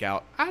good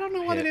breakout. I don't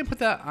know why they didn't put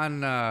that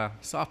on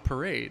Soft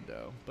Parade,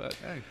 though. But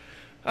hey.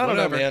 I don't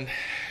know, man.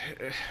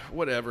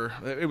 Whatever.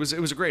 It was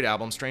a great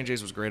album. Strange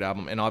Days was a great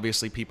album, and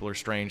obviously People Are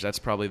Strange. That's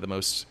probably one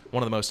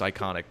of the most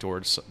iconic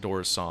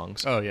Doors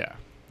songs. Oh yeah.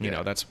 You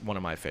know, that's one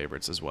of my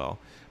favorites as well.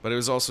 But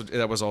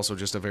that was also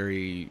just a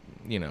very,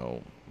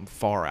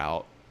 far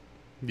out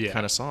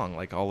kind of song.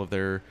 Like all of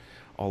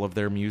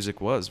their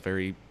music was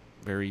very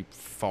very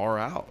far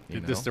out.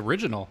 Just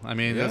original. I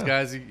mean, those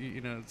guys,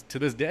 to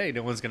this day,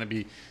 no one's going to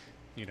be,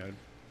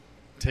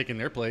 taking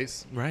their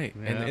place. Right.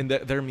 Yeah. And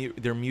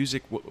their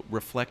music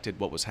reflected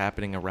what was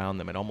happening around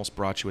them. It almost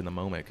brought you in the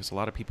moment, because a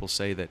lot of people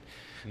say that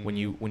when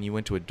you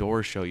went to a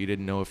Doors show, you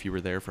didn't know if you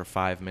were there for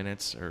 5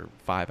 minutes or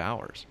 5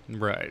 hours.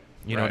 Right.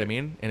 You know what I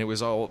mean? And it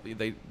was all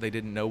they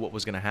didn't know what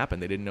was going to happen.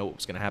 They didn't know what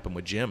was going to happen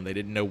with Jim. They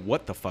didn't know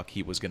what the fuck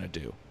he was going to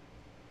do.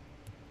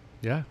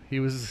 Yeah, he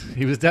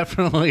was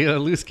definitely a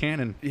loose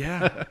cannon.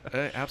 Yeah,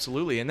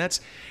 absolutely. And that's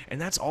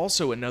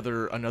also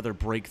another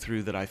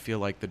breakthrough that I feel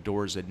like the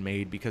Doors had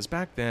made, because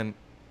back then,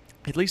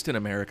 at least in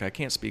America, I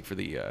can't speak for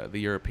the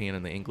European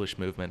and the English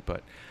movement,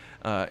 but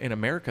in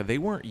America, they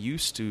weren't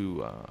used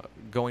to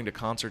going to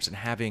concerts and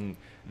having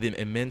the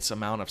immense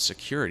amount of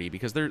security,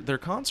 because their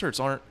concerts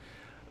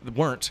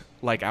weren't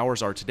like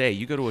ours are today.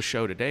 You go to a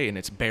show today and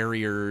it's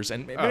barriers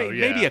and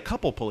maybe a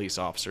couple police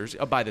officers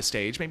by the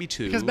stage, maybe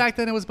 2. Because back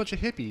then it was a bunch of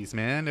hippies,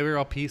 man. They were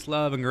all peace,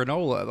 love, and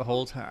granola the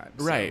whole time.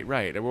 So.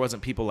 Right. There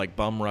wasn't people like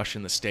bum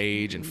rushing the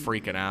stage and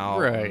freaking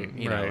out. Right. And,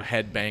 know,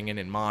 head banging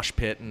and mosh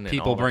pitting.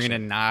 People and all bringing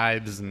in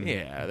knives and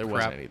there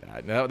wasn't any of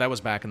that. That was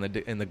back in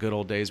the good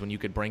old days when you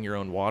could bring your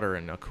own water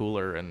and a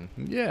cooler and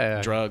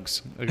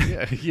drugs.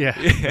 Yeah.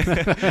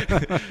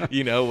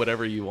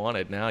 Whatever you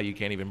wanted. Now you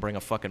can't even bring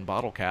a fucking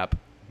bottle cap.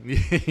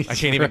 I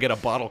can't even get a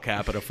bottle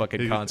cap at a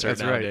fucking concert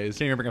nowadays.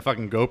 Can't even bring a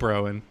fucking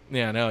GoPro in.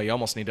 Yeah, no, you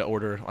almost need to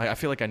order. I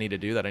feel like I need to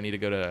do that. I need to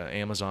go to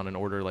Amazon and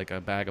order like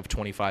a bag of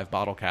 25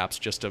 bottle caps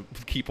just to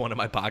keep one in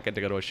my pocket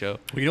to go to a show.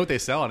 Well, you know what they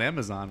sell on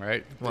Amazon,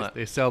 right? What?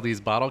 They sell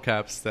these bottle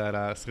caps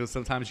that so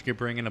sometimes you could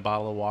bring in a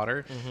bottle of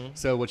water. Mm-hmm.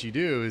 So what you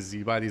do is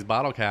you buy these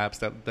bottle caps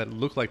that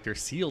look like they're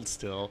sealed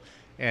still.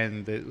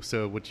 And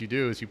so what you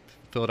do is you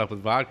fill it up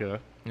with vodka.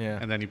 Yeah.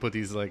 And then you put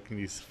these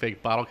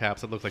fake bottle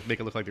caps that make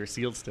it look like they're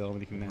sealed still, and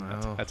you can.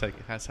 Wow.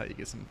 That's how you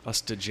get some. Us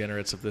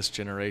degenerates of this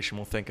generation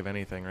will think of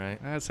anything, right?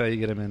 That's how you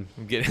get them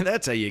in.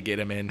 That's how you get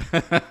them in.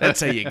 That's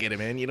how you get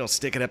them in. You don't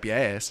stick it up your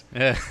ass.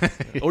 Yeah.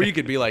 Or you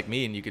could be like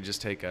me and you could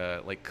just take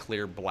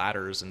clear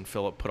bladders and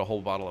put a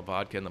whole bottle of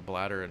vodka in the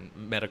bladder and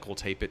medical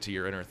tape it to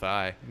your inner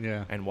thigh.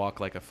 Yeah. And walk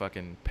like a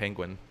fucking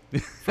penguin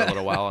for a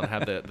little while and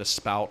have the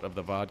spout of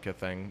the vodka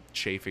thing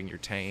chafing your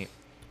taint.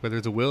 Where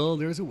there's a will,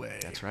 there's a way.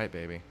 That's right,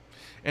 baby.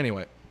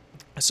 Anyway,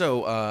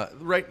 so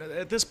right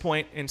at this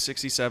point in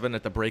 '67,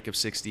 at the break of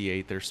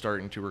 '68, they're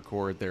starting to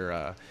record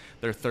their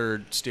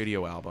third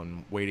studio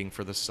album, "Waiting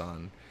for the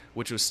Sun,"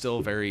 which was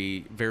still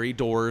very, very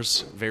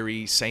Doors,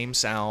 very same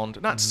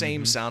sound, not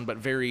same sound, but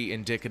very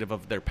indicative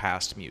of their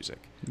past music.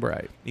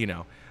 Right.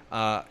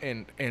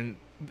 And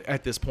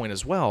at this point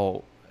as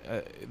well,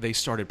 they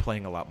started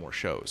playing a lot more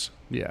shows.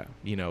 Yeah.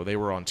 They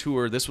were on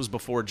tour. This was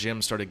before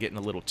Jim started getting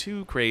a little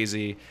too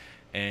crazy,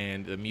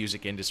 and the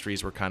music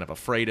industries were kind of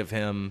afraid of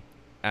him,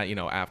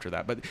 after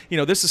that. But,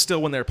 this is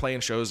still when they're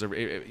playing shows.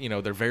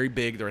 They're very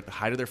big. They're at the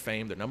height of their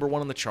fame. They're number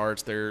 1 on the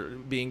charts. They're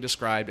being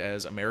described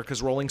as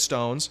America's Rolling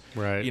Stones.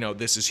 Right.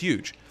 This is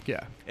huge.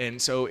 Yeah.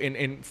 And so,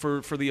 and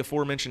for the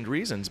aforementioned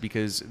reasons,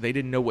 because they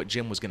didn't know what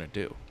Jim was going to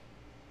do.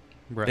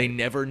 Right. They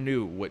never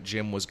knew what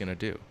Jim was going to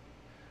do.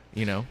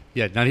 Yeah,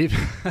 not even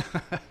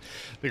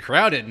the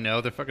crowd didn't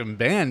know. The fucking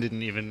band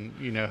didn't even,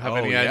 have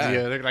any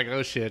idea. They're like,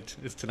 "Oh shit,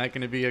 is tonight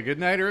going to be a good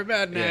night or a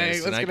bad night?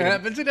 What's going to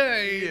happen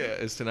today?"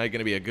 Yeah, is tonight going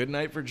to be a good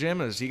night for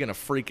Jim? Is he going to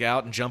freak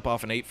out and jump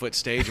off an 8-foot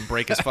stage and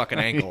break his fucking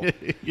ankle?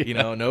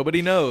 Yeah.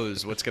 Nobody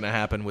knows what's going to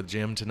happen with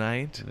Jim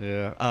tonight.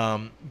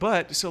 Yeah.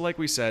 But so like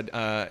we said,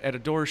 at a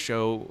Doors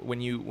show, when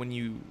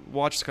you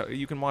watch,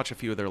 you can watch a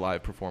few of their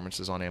live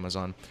performances on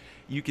Amazon.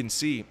 You can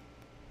see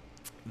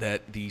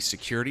that the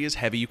security is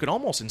heavy. You can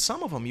almost, in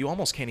some of them, you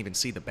almost can't even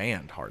see the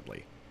band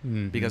hardly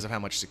because of how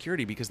much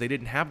security, because they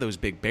didn't have those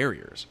big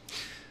barriers.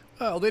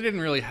 Well, they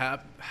didn't really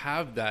have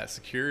that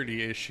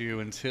security issue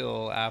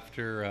until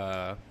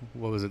after,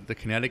 what was it, the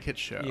Connecticut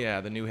show?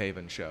 Yeah, the New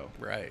Haven show.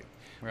 Right.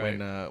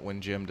 When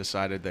Jim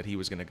decided that he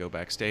was going to go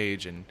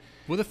backstage and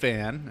with a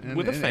fan,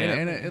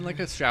 in like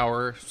a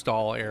shower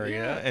stall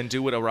area, and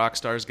do what a rock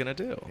star is going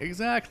to do.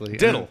 Exactly.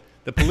 Diddle.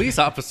 The police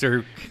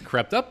officer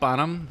crept up on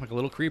him like a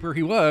little creeper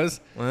he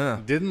was. Yeah.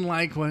 Didn't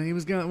like what he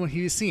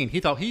was seeing. He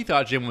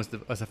thought Jim was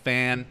a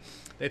fan.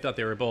 They thought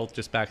they were both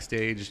just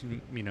backstage,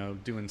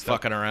 doing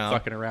stuff, fucking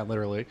around,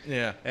 literally.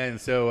 Yeah. And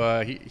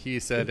so he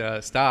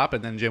said stop,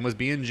 and then Jim was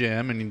being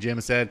Jim, and Jim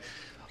said,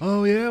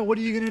 "Oh yeah, what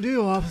are you gonna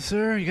do,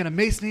 officer? You gonna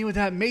mace me with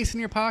that mace in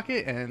your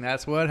pocket?" And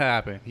that's what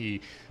happened. He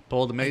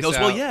pulled the mace out.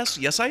 Well,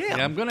 yes, I am.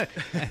 Yeah, I'm gonna.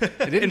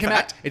 It didn't come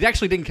out. It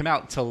actually didn't come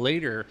out until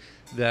later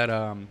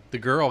that the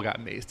girl got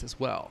maced as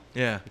well.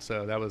 Yeah.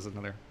 So that was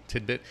another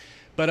tidbit.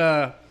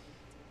 But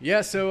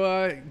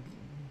so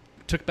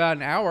took about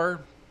an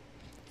hour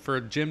for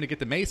Jim to get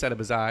the mace out of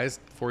his eyes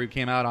before he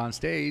came out on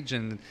stage,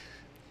 and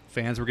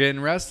fans were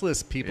getting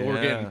restless. People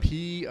were getting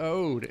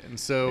PO'd, and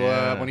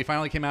so when he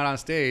finally came out on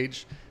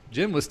stage,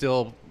 Jim was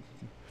still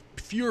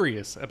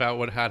furious about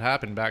what had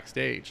happened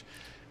backstage.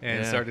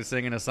 And started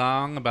singing a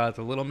song about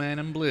the little man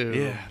in blue.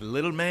 Yeah,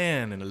 little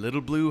man in a little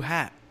blue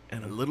hat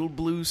and a little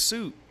blue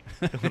suit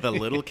with a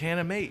little can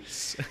of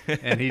mace.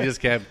 And he just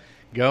kept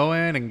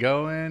going and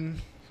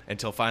going.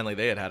 Until finally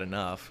they had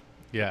enough.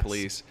 Yes.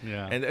 Police.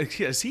 Yeah. And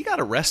yes, he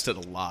got arrested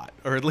a lot,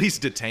 or at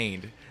least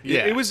detained.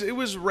 Yeah. It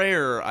was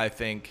rare, I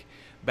think,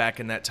 back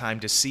in that time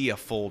to see a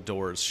full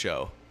Doors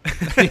show.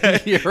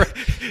 You're right.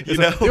 You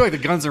know? They're like the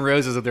Guns N'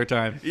 Roses of their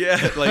time.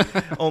 Yeah, like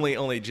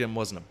only Jim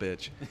wasn't a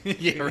bitch.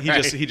 Yeah,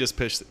 He just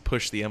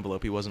pushed the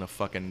envelope. He wasn't a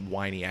fucking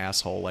whiny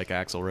asshole like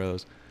Axl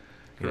Rose.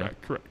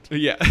 Correct.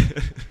 Yeah.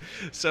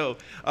 So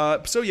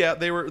yeah,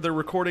 they're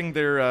recording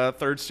their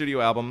third studio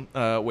album,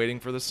 Waiting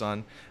for the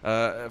Sun.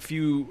 A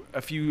few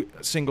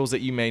singles that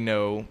you may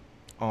know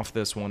off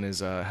this one is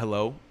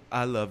Hello,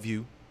 I Love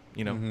You.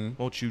 You know,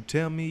 Won't you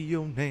tell me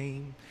your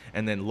name?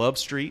 And then Love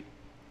Street.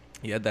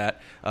 You had that.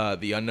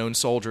 The Unknown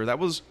Soldier. That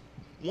was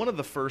one of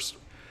the first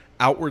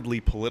outwardly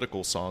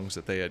political songs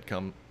that they had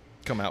come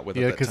out with.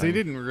 Yeah, because they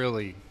didn't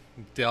really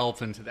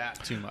delve into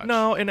that too much.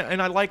 No,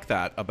 and I like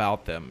that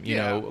about them. You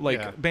know,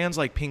 like bands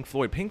like Pink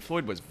Floyd. Pink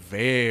Floyd was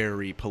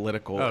very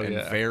political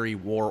very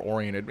war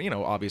oriented. You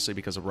know, obviously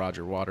because of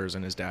Roger Waters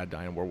and his dad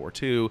dying in World War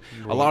II.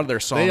 A lot of their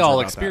songs they all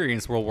are about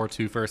experienced World War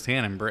II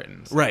firsthand in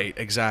Britain. So. Right,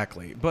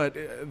 exactly.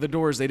 But the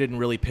Doors, they didn't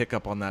really pick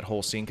up on that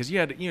whole scene because you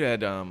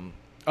had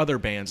other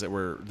bands that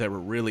were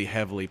really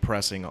heavily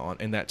pressing on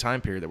in that time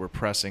period that were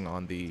pressing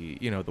on the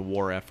the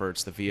war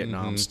efforts, the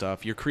Vietnam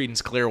stuff, your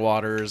Creedence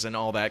Clearwaters and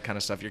all that kind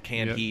of stuff, your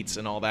Canned Heats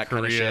and all that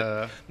kind of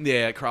shit.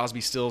 Yeah,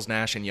 Crosby, Stills,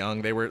 Nash and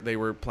Young, they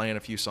were playing a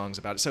few songs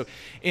about it. So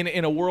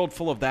in a world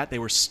full of that, they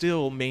were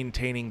still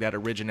maintaining that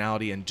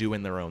originality and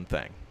doing their own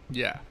thing.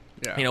 Yeah.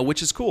 Yeah. You know,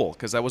 which is cool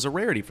because that was a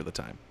rarity for the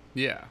time.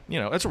 Yeah. You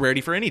know, that's a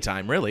rarity for any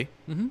time, really.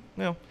 Mm-hmm. You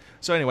know.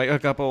 So anyway, a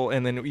couple,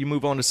 and then you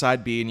move on to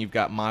side B, and you've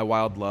got My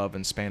Wild Love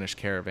and Spanish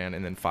Caravan,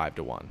 and then 5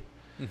 to 1.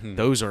 Mm-hmm.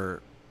 Those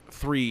are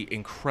 3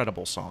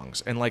 incredible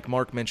songs, and like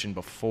Mark mentioned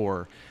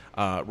before,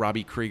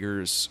 Robbie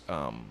Krieger's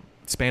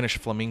Spanish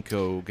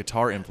flamenco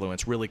guitar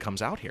influence really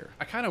comes out here.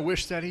 I kind of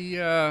wish that he,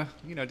 did a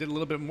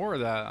little bit more of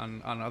that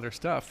on other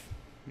stuff.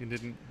 He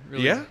didn't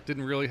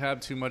really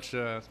have too much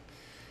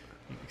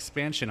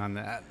expansion on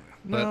that.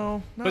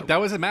 But, but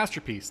that was a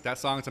masterpiece. That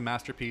song's a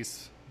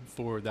masterpiece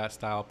for that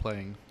style of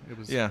playing. It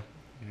was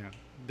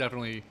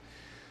definitely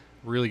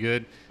really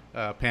good.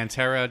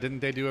 Pantera, didn't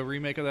they do a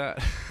remake of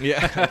that?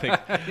 Yeah,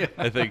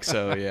 I think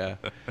so, yeah.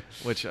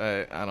 Which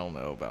I don't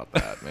know about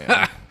that,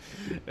 man.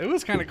 It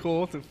was kind of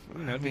cool to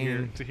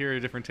hear a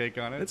different take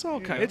on it. It's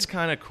it's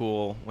kind of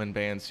cool when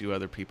bands do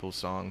other people's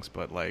songs,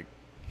 but like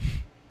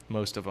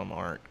most of them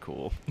aren't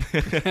cool.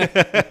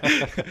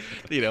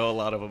 A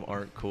lot of them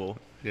aren't cool.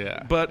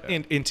 Yeah. But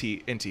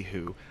into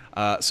who?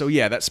 So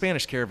yeah, that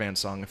Spanish Caravan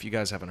song, if you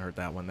guys haven't heard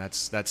that one,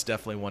 that's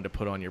definitely one to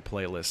put on your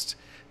playlist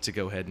to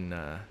go ahead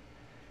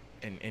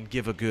and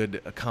give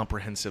a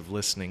comprehensive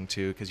listening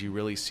to, because you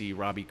really see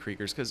Robbie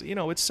Krieger's, because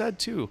it's said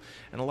too,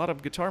 and a lot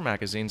of guitar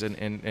magazines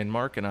and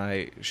Mark and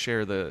I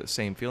share the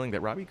same feeling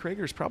that Robbie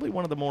Krieger is probably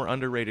one of the more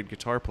underrated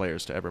guitar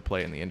players to ever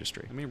play in the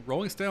industry. I mean,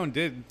 Rolling Stone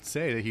did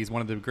say that he's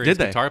one of the greatest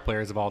guitar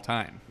players of all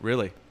time.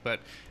 Really?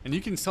 And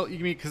you can tell,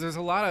 because there's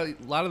a lot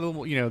of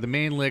the the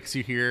main licks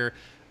you hear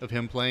of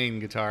him playing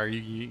guitar,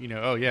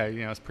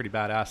 it's a pretty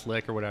badass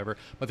lick or whatever.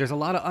 But there's a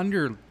lot of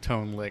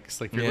undertone licks.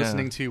 Like you're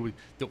listening to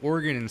the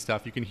organ and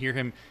stuff, you can hear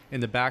him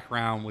in the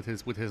background with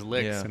his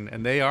licks,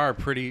 and they are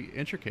pretty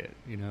intricate.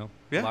 A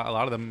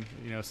lot of them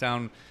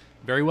sound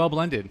very well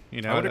blended.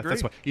 I would agree.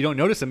 That's why you don't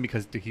notice them,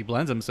 because he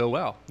blends them so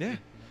well. Yeah,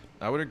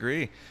 I would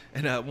agree.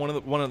 And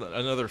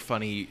another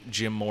funny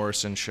Jim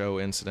Morrison show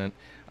incident.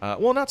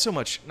 Not so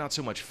much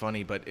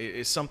funny, but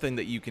it's something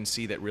that you can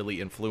see that really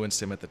influenced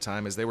him at the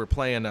time. Is they were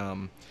playing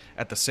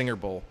at the Singer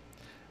Bowl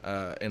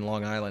in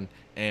Long Island,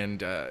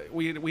 and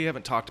we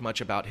haven't talked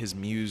much about his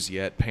muse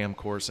yet, Pam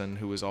Corson,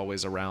 who was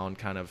always around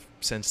kind of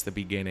since the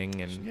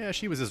beginning. And yeah,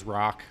 she was his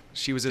rock.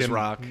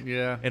 Rock.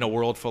 Yeah. In a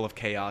world full of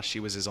chaos, she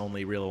was his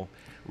only real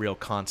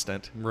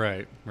constant.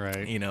 Right.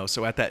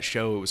 So at that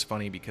show, it was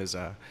funny because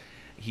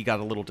he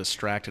got a little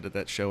distracted at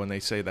that show, and they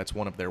say that's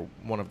one of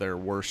their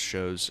worst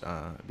shows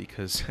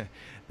because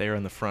there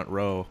in the front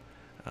row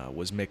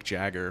was Mick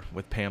Jagger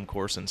with Pam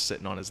Corson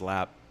sitting on his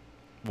lap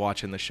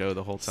watching the show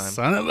the whole time.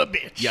 Son of a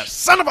bitch. Yeah,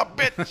 son of a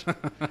bitch.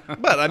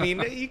 But I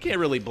mean, you can't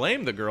really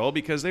blame the girl,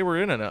 because they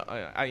were in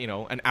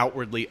an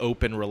outwardly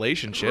open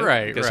relationship.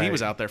 Right. Because he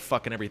was out there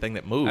fucking everything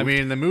that moved. I mean,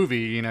 in the movie,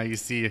 you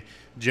see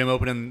Jim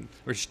opening,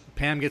 where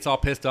Pam gets all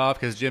pissed off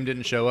because Jim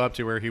didn't show up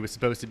to where he was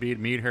supposed to be to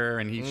meet her,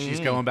 and she's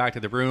going back to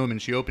the room,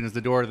 and she opens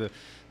the door to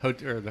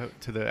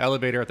the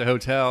elevator at the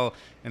hotel,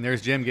 and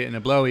there's Jim getting a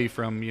blowy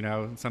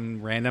from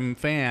some random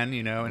fan,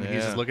 and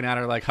he's just looking at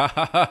her like ha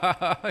ha ha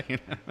ha.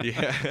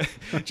 Yeah,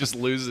 just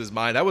loses his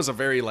mind. That was a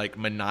very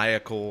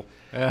maniacal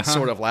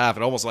sort of laugh.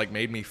 It almost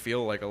made me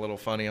feel a little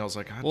funny. I was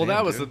like, God,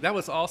 that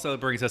was also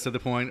brings us to the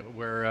point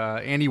where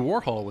Andy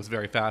Warhol was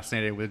very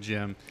fascinated with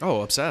Jim.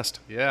 Oh, obsessed.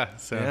 Yeah.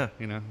 So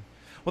yeah.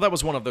 Well, that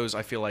was one of those,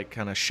 I feel like,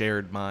 kind of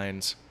shared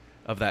minds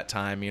of that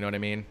time. You know what I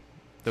mean?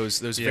 Those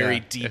very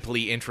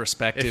deeply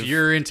introspective. If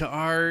you're into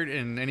art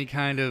and any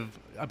kind of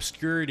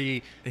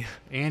obscurity,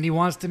 and he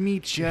wants to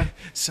meet you.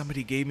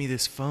 Somebody gave me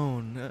this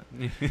phone.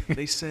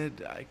 They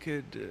said I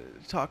could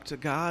talk to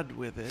God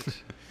with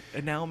it.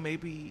 And now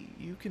maybe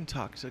you can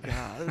talk to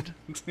God.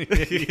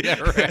 Yeah,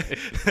 right.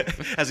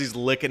 As he's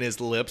licking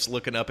his lips,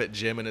 looking up at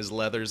Jim and his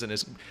leathers and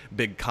his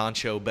big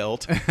concho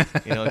belt.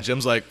 You know,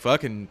 Jim's like,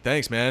 fucking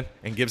thanks, man.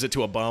 And gives it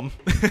to a bum.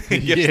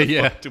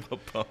 Yeah. To a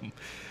bum.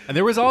 And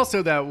there was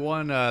also that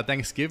one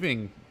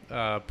Thanksgiving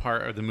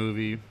part of the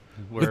movie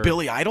where With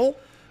Billy Idol?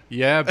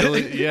 Yeah,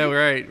 Billy. Yeah,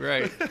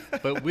 right.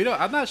 But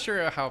I'm not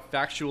sure how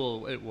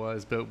factual it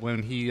was. But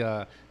when he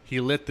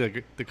lit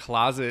the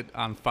closet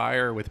on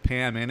fire with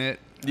Pam in it.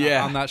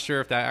 Yeah. I'm not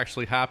sure if that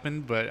actually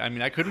happened, but I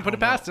mean, I couldn't put it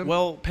past him.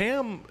 Well,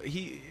 Pam,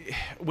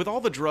 with all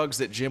the drugs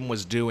that Jim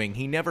was doing,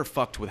 he never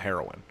fucked with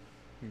heroin.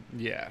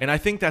 Yeah. And I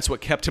think that's what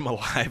kept him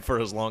alive for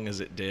as long as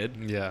it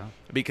did. Yeah.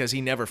 Because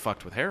he never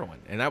fucked with heroin.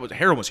 And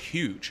heroin was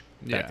huge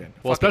back then.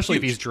 Well, Fucking especially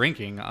if huge. he's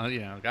drinking,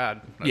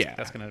 God.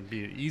 That's going to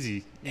be an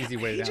easy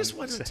way He down just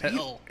wasn't. to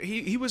hell.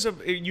 He was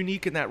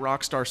unique in that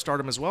rock star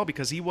stardom as well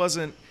because he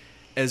wasn't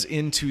as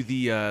into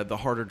the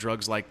harder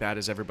drugs like that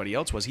as everybody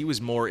else was. He was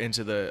more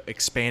into the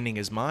expanding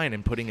his mind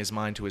and putting his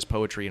mind to his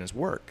poetry and his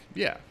work.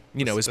 Yeah.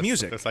 His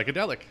music. The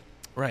psychedelic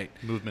Right.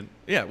 movement.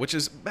 Yeah, which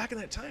is back in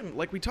that time,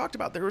 like we talked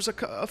about, there was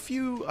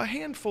a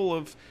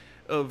handful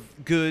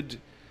of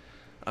good,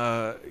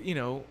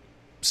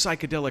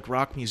 psychedelic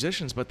rock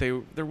musicians, but they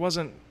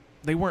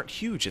weren't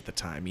huge at the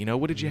time. You know,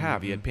 what did you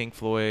have? You had Pink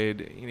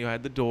Floyd, you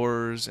had the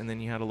Doors, and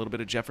then you had a little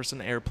bit of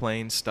Jefferson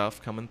Airplane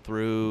stuff coming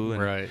through.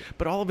 Right.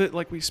 But all of it,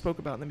 like we spoke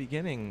about in the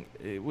beginning,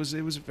 it was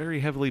very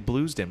heavily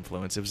blues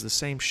influenced. It was the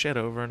same shit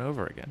over and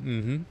over again.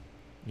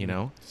 Mm-hmm. You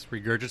know? Just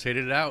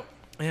regurgitated it out.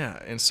 Yeah,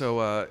 and so,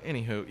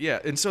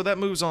 and so that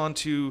moves on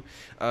to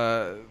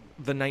the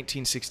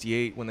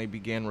 1968 when they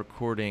began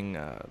recording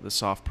the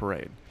Soft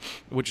Parade,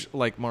 which,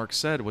 like Mark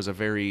said, was a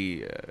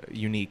very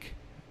unique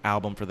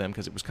album for them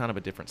because it was kind of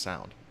a different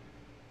sound.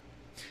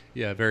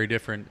 Yeah, very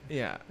different.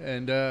 Yeah.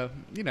 And,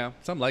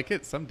 some like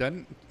it, some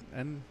didn't.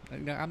 And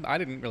I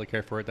didn't really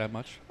care for it that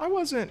much. I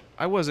wasn't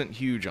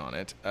huge on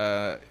it.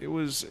 It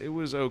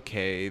was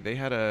okay. They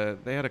had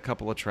a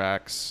couple of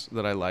tracks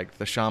that I liked.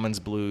 The Shaman's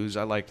Blues,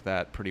 I liked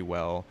that pretty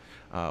well.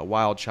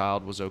 Wild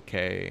Child was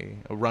okay.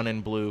 Runnin'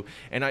 Blue,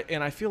 and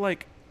I feel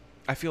like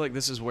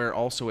this is where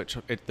also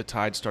the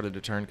tide started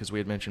to turn because we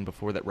had mentioned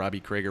before that Robbie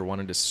Krieger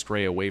wanted to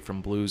stray away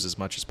from blues as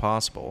much as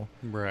possible.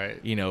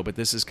 Right. But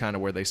this is kind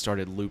of where they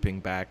started looping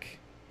back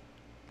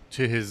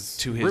to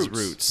his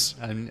roots.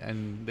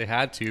 And they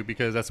had to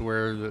because that's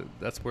where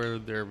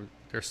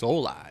their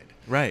soul lied.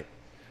 Right.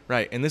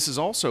 And this is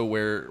also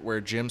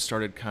where Jim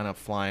started kind of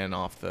flying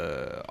off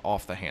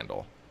the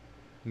handle.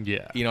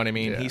 Yeah. You know what I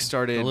mean? Yeah. He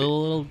started a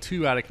little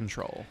too out of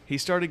control. He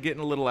started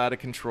getting a little out of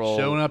control.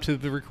 Showing up to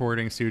the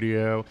recording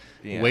studio,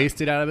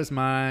 wasted out of his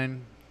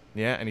mind.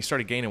 Yeah, and he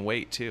started gaining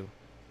weight too.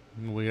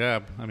 Well, yeah.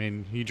 I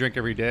mean, you drink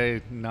every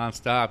day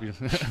nonstop.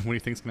 What do you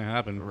think's going to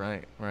happen?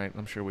 Right.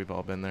 I'm sure we've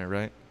all been there,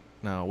 right?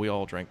 No, we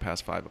all drink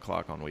past 5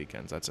 o'clock on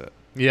weekends. That's it.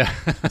 Yeah.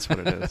 That's what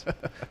it is.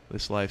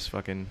 This life's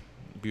fucking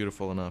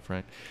beautiful enough,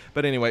 right?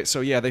 But anyway,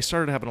 so yeah, they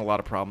started having a lot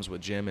of problems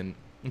with Jim, and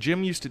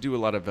Jim used to do a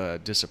lot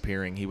of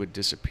disappearing. He would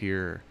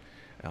disappear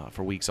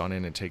for weeks on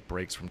end and take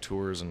breaks from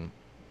tours, and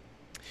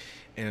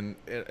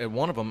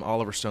one of them,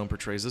 Oliver Stone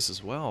portrays this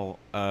as well.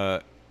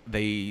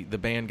 The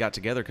band got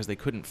together because they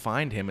couldn't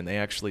find him, and they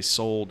actually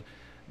sold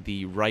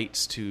the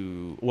rights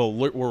to,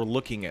 we're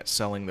looking at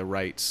selling the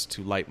rights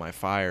to Light My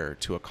Fire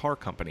to a car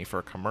company for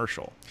a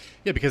commercial.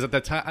 Yeah, because at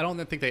that time, I don't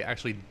think they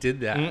actually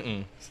did that.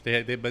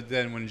 But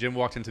then when Jim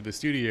walked into the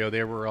studio,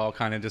 they were all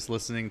kind of just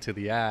listening to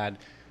the ad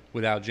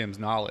without Jim's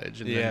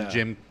knowledge. And then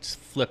Jim just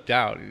flipped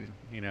out,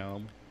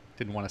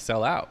 didn't want to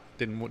sell out.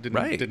 Didn't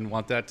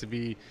want that to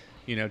be,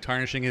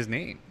 tarnishing his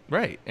name.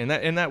 Right. And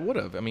that would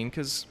have,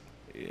 because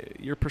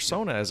your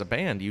persona as a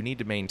band, you need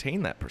to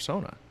maintain that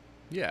persona.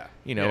 Yeah.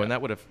 And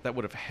that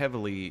would have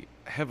heavily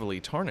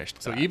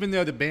tarnished. So that. even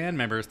though the band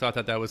members thought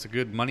that was a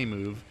good money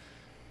move,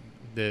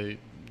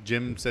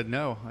 Jim said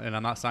no, and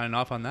I'm not signing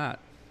off on that.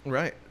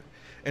 Right.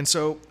 And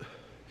so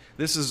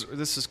this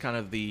is kind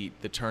of the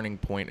turning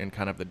point and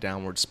kind of the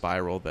downward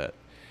spiral that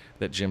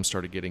Jim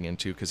started getting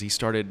into, because he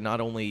started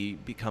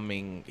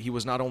he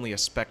was not only a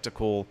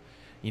spectacle,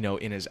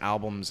 in his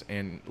albums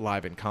and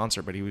live in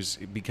concert, but he was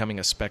becoming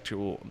a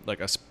spectacle,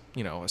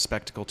 a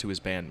spectacle to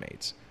his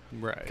bandmates.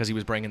 Right. Because he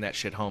was bringing that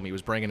shit home. He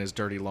was bringing his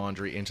dirty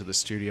laundry into the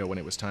studio when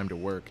it was time to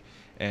work.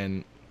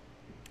 And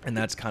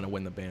that's kind of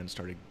when the band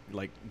started,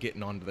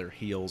 getting onto their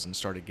heels and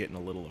started getting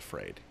a little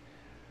afraid,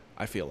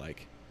 I feel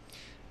like.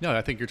 No,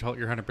 I think you're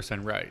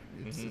 100% right.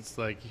 It's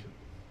like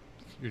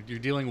you're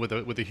dealing with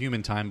a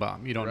human time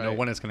bomb. You don't know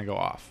when it's going to go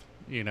off.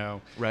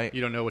 Right. You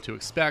don't know what to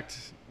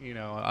expect.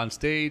 On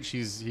stage,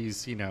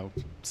 he's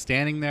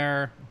standing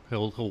there.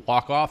 He'll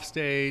walk off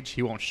stage.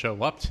 He won't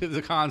show up to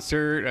the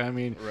concert.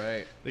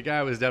 Right. The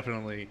guy was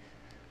definitely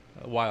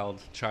a wild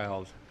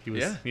child He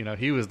was, Yeah.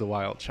 he was the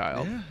wild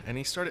child. Yeah, and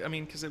he started. I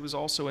mean, because it was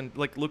also in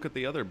look at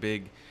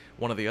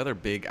one of the other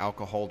big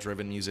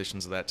alcohol-driven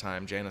musicians of that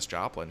time, Janis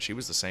Joplin. She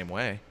was the same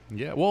way.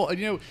 Yeah. Well,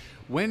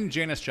 when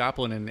Janis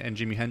Joplin and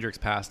Jimi Hendrix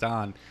passed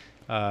on,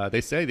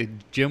 they say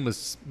that Jim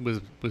was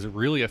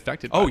really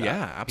affected by Oh that.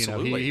 yeah,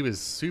 absolutely. He was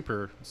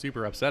super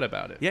upset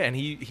about it. Yeah, and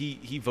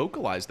he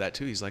vocalized that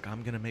too. He's like,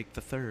 I'm gonna make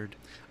the third.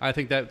 I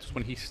think that's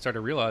when he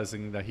started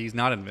realizing that he's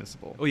not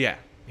invincible. Oh yeah,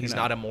 he's You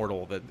know. not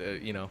immortal. That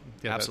Yeah,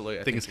 absolutely.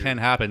 that things you're- can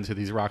happen to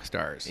these rock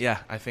stars. Yeah,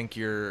 I think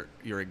you're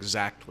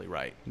exactly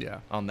right. Yeah.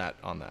 On that.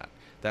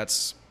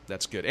 That's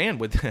good. And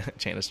with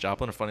Janis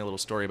Joplin, a funny little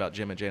story about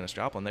Jim and Janis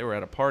Joplin. They were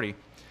at a party,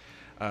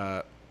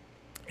 and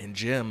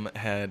Jim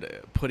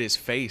had put his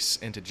face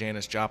into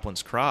Janis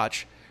Joplin's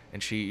crotch,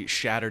 and she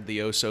shattered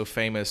the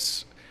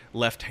oh-so-famous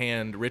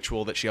left-hand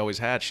ritual that she always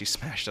had. She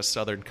smashed a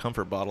Southern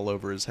Comfort bottle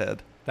over his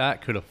head.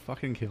 That could have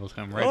fucking killed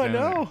him right Oh, I down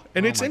know. there.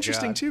 And Oh it's my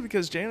interesting, God. too,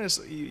 because Janis,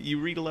 you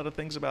read a lot of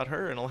things about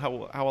her and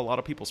how a lot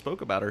of people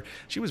spoke about her.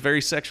 She was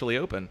very sexually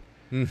open.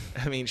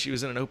 I mean, she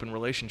was in an open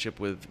relationship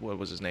with, what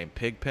was his name,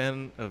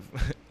 Pigpen of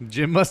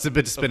Jim must have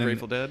been of spinning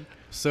Grateful Dead.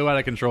 so out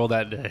of control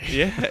that day.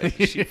 Yeah,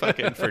 she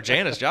fucking, for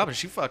Janis Joplin,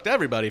 she fucked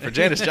everybody. For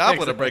Janis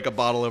Joplin to break a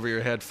bottle over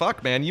your head,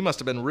 fuck, man, you must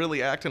have been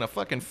really acting a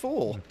fucking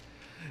fool.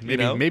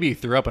 Maybe he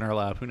threw up in her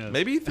lap. Who knows?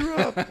 Maybe he threw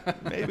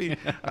up. Maybe,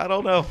 I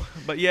don't know.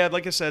 But yeah,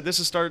 like I said, this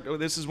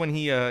is when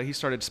he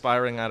started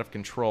spiraling out of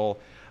control,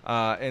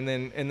 and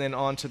then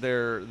on to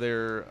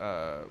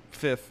their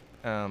fifth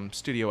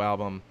studio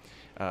album,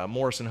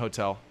 Morrison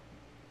Hotel.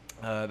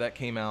 That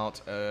came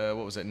out,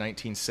 what was it,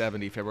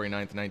 1970, February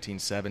 9th,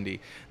 1970.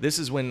 This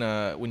is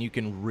when you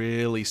can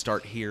really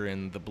start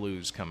hearing the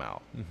blues come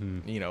out.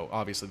 Mm-hmm.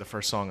 Obviously the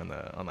first song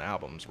on the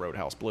album is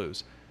Roadhouse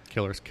Blues.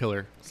 Killer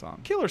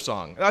song. Killer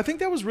song. I think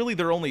that was really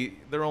their only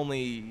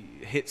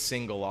hit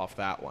single off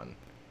that one.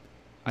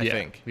 I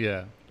think.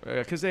 Yeah.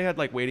 Because they had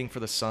like Waiting for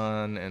the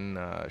Sun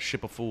and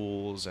Ship of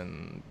Fools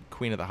and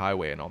Queen of the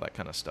Highway and all that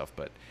kind of stuff.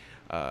 But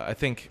I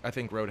think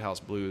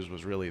Roadhouse Blues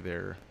was really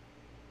their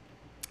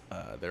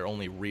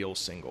only real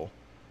single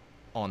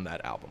on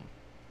that album.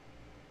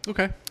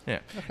 Okay. Yeah.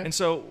 Okay. And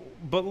so,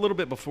 but a little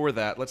bit before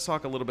that, let's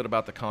talk a little bit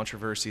about the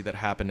controversy that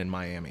happened in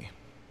Miami.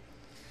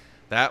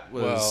 That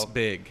was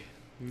big.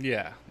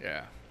 Yeah.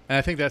 And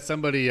I think that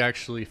somebody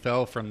actually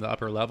fell from the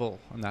upper level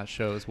on that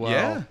show as well.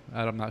 Yeah.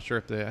 I'm not sure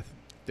if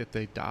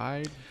they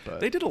died, but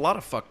They did a lot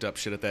of fucked up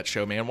shit at that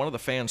show, man. One of the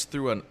fans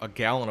threw a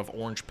gallon of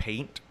orange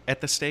paint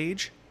at the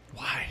stage.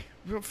 why?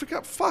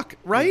 Fuck,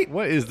 right?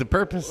 What is the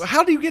purpose?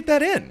 How do you get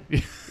that in?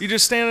 You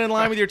just standing in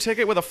line with your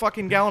ticket with a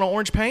fucking gallon of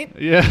orange paint?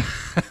 Yeah.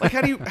 Like,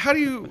 how do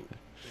you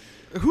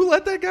who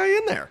let that guy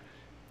in there?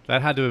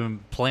 That had to have been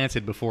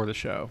planted before the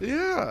show.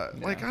 Yeah,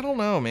 like I don't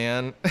know,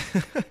 man.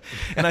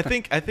 And I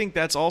think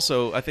that's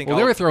also Well,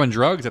 they were throwing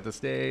drugs at the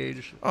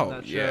stage on Oh,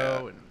 that yeah.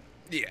 show.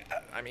 Yeah,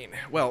 I mean,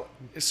 well,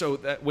 so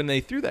that when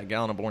they threw that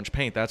gallon of orange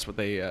paint, that's what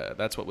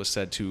was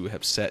said to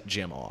have set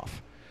Jim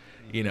off.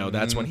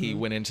 That's when he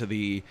went into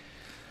the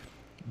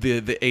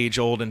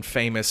age-old and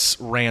famous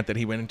rant that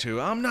he went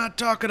into. I'm not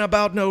talking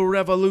about no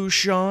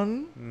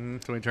revolution.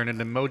 So he turned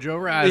into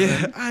Mojo Rising.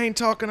 Yeah, I ain't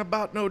talking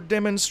about no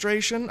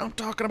demonstration. I'm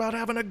talking about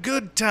having a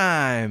good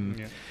time.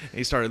 Yeah.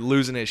 He started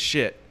losing his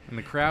shit. And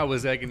the crowd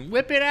was egging,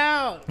 whip it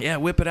out. Yeah,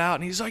 whip it out.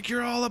 And he's like,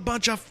 you're all a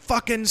bunch of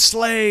fucking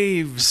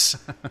slaves.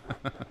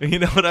 You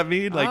know what I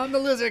mean? Like, I'm the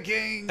Lizard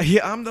King.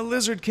 yeah, I'm the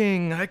Lizard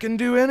King. I can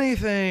do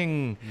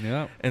anything.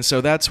 Yep. And so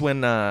that's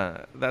when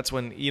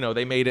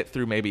they made it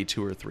through maybe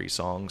 2 or 3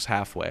 songs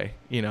halfway.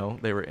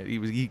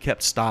 He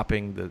kept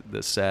stopping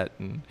the set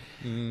and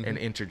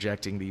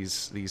interjecting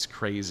these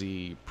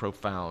crazy,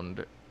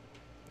 profound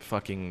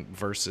fucking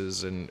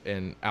verses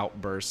and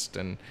outbursts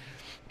and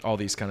all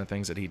these kind of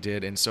things that he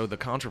did. And so the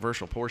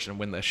controversial portion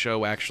when the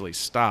show actually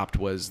stopped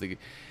was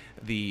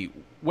the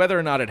whether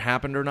or not it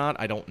happened or not,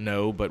 I don't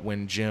know, but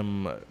when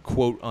Jim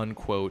quote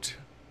unquote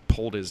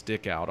pulled his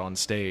dick out on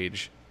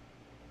stage,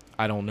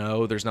 I don't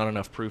know, there's not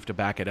enough proof to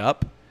back it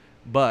up,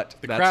 but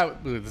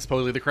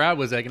Supposedly the crowd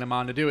was egging him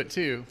on to do it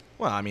too.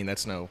 well, I mean,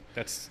 that's no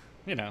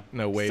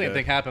No way Same to-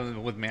 thing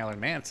happened with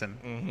Marilyn Manson.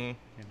 mm-hmm. And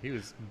he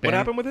was What banned.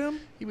 happened with him?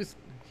 He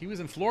was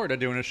in Florida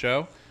doing a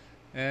show,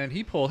 and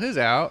he pulled his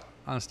out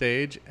on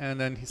stage, and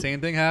then the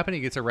same thing happened.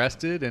 He gets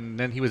arrested, and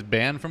then he was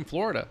banned from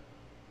Florida.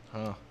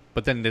 Huh.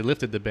 But then they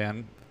lifted the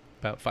ban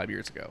about 5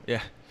 years ago.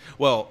 Yeah.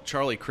 Well,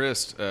 Charlie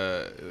Crist,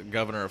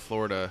 governor of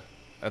Florida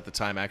at the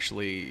time,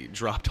 actually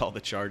dropped all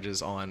the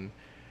charges on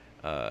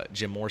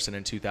Jim Morrison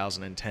in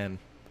 2010.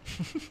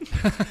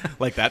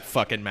 Like that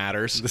fucking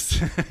matters.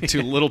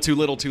 Too little, too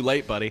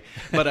late, buddy.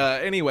 But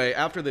anyway,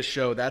 after the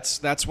show,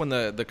 that's when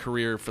the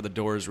career for the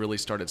Doors really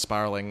started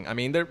spiraling. I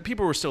mean,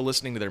 people were still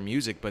listening to their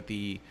music, but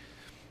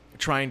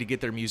trying to get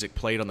their music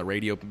played on the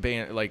radio.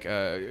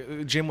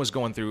 Jim was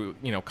going through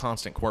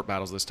constant court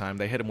battles this time.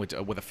 They hit him with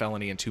a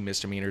felony and 2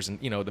 misdemeanors, and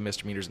the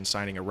misdemeanors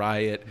inciting a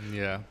riot,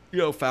 Yeah.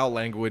 foul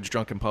language,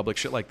 drunk in public,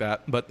 shit like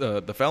that. But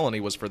the felony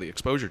was for the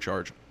exposure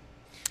charge.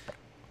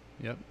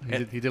 Yep.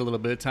 He did a little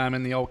bit of time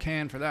in the old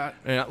can for that.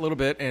 Yeah, a little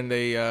bit, and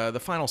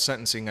the final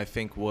sentencing I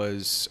think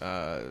was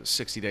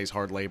 60 days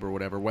hard labor or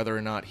whatever. Whether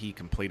or not he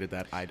completed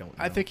that, I don't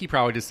know. I think he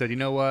probably just said, you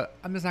know what,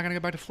 I'm just not gonna go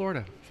back to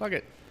Florida. Fuck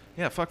it.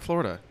 Yeah, fuck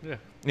Florida. Yeah.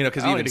 You know,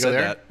 because I he don't even need to go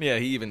said there. that. Yeah,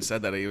 he even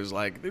said that. He was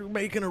like, they're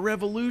making a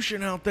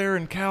revolution out there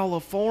in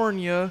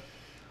California.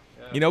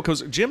 You know,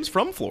 because Jim's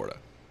from Florida.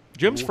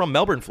 Jim's from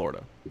Melbourne,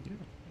 Florida.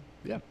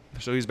 Yeah.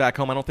 So he's back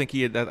home. I don't think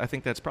he had. I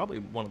think that's probably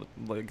one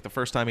of the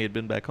first time he had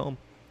been back home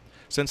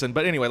since then.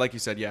 But anyway, like you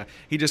said, yeah,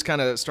 he just kind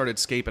of started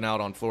scaping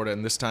out on Florida,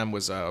 and this time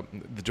was the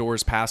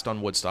Doors passed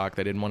on Woodstock.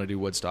 They didn't want to do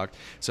Woodstock,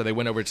 so they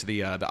went over to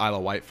the Isle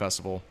of Wight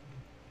festival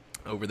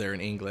over there in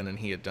England, and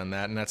he had done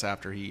that, and that's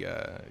after he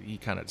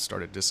kind of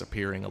started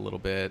disappearing a little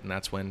bit, and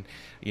that's when,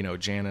 you know,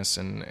 Janis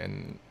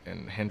and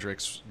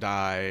Hendrix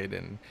died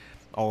and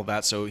all of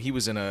that. So he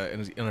was in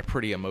a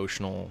pretty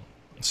emotional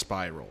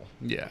spiral.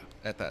 Yeah.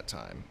 At that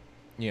time,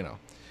 you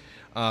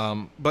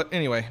know. But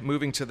anyway,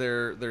 moving to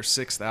their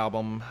sixth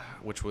album,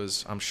 which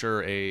was, I'm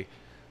sure, a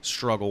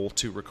struggle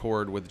to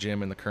record with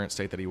Jim in the current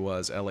state that he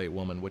was, L.A.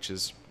 Woman, which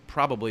is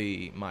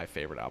probably my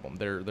favorite album.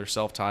 They're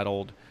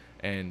self-titled.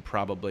 And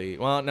probably, they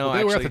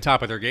were at the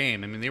top of their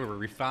game. I mean, they were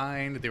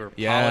refined, they were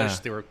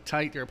polished, they were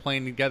tight, they were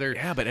playing together.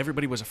 Yeah, but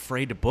everybody was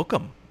afraid to book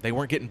them. They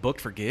weren't getting booked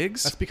for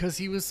gigs. That's because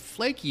he was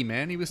flaky,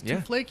 man. He was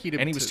too flaky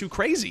and he was too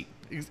crazy.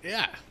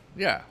 Yeah.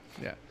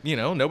 You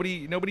know,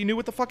 nobody knew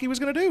what the fuck he was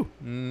gonna do.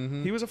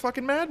 Mm-hmm. He was a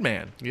fucking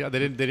madman. Yeah,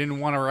 they didn't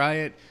want a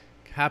riot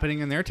happening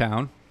in their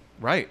town.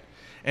 Right.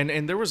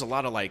 And there was a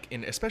lot of, like,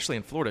 especially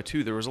in Florida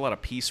too, there was a lot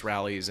of peace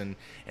rallies and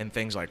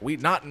things like, we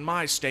not in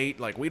my state,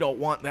 like, we don't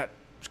want that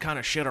kind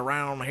of shit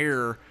around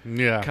here,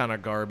 kind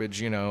of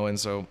garbage, you know. And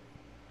so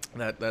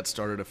that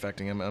started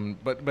affecting him.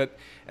 But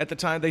at the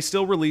time, they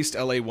still released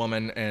L.A.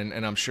 Woman,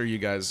 and I'm sure you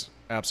guys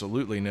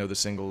absolutely know the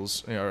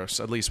singles, you know, or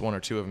at least one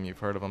or two of them, you've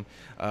heard of them,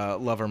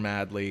 Love Her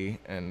Madly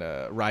and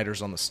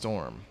Riders on the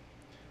Storm.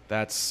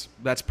 That's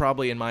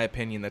probably, in my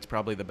opinion, that's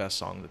probably the best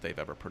song that they've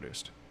ever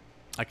produced.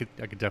 I could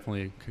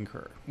definitely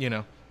concur. You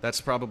know,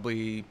 that's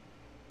probably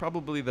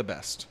the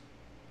best.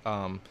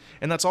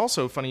 And that's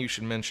also funny you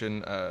should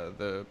mention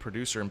the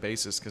producer and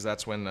bassist, because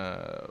that's when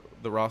the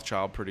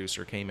Rothschild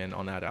producer came in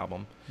on that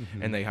album,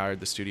 and they hired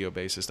the studio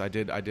bassist. I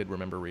did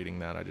remember reading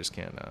that. I just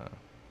couldn't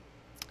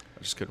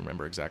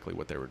remember exactly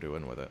what they were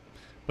doing with it.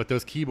 But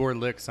those keyboard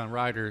licks on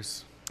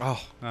Riders,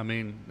 oh, I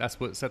mean, that's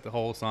what set the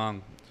whole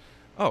song.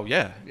 Oh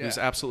yeah, it was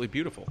absolutely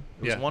beautiful.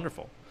 It was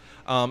wonderful.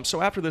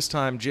 So after this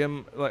time,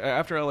 Jim,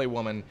 after L.A.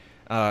 Woman.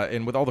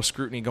 And with all the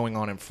scrutiny going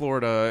on in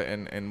Florida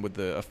and with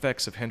the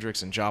effects of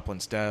Hendrix and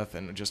Joplin's death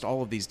and just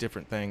all of these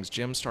different things,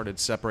 Jim started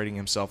separating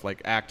himself,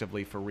 like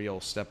actively for real,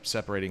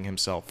 separating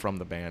himself from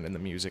the band and the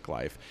music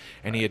life.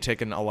 And he had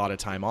taken a lot of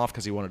time off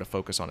because he wanted to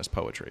focus on his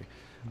poetry.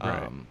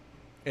 Right.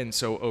 And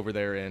so over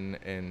there in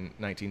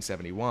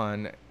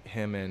 1971,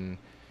 him and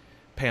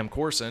Pam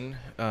Corson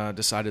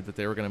decided that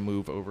they were going to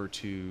move over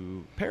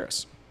to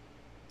Paris.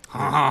 The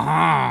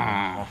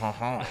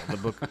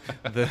book,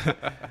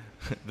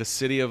 the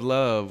City of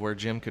Love, where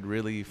Jim could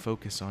really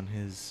focus on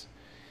his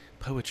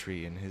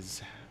poetry and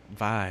his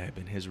vibe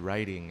and his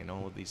writing and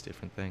all of these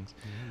different things.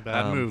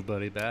 Bad move,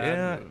 buddy.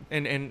 Bad move.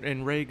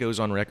 And Ray goes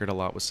on record a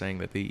lot with saying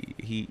that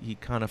he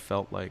kind of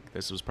felt like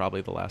this was probably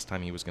the last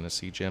time he was going to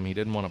see Jim. He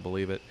didn't want to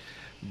believe it,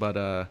 but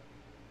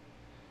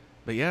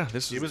yeah,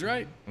 he was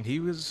right. He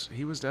was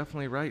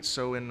definitely right.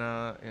 So in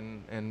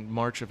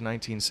March of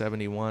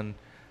 1971.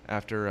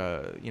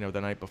 After,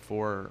 the night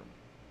before,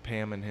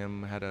 Pam and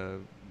him had a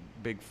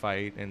big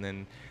fight, and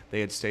then they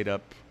had stayed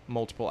up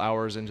multiple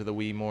hours into the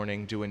wee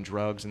morning doing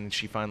drugs, and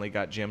she finally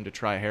got Jim to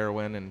try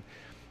heroin, and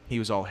he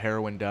was all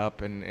heroined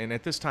up. And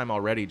at this time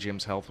already,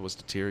 Jim's health was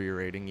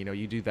deteriorating. You know,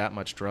 you do that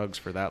much drugs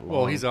for that long.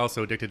 Well, he's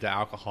also addicted to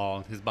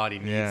alcohol. His body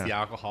needs the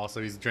alcohol,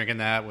 so he's drinking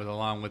that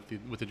along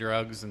with the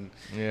drugs. And,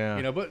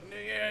 but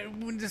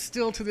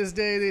still to this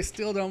day, they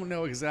still don't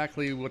know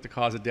exactly what the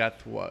cause of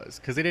death was,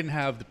 because they didn't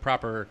have the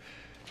proper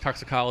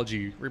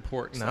toxicology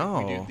reports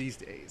like we do these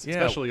days,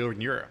 especially over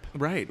in Europe.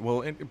 Right.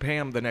 Well,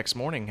 Pam the next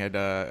morning had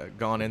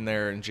gone in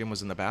there, and Jim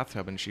was in the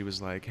bathtub, and she was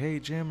like, "Hey,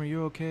 Jim, are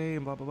you okay?"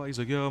 And blah, blah, blah. He's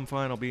like, "Yeah, I'm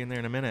fine. I'll be in there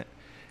in a minute."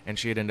 And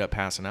she had ended up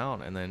passing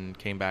out, and then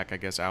came back, I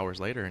guess,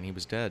 hours later, and he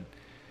was dead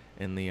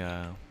in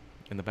the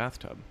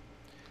bathtub.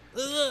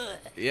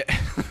 Yeah.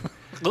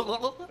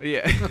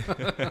 Yeah.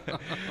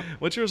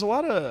 Which there was a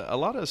lot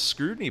of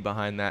scrutiny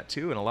behind that,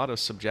 too, and a lot of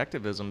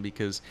subjectivism,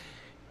 because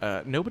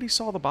nobody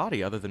saw the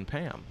body other than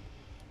Pam.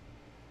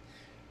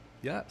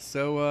 Yeah,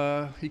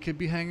 so he could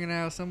be hanging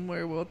out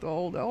somewhere with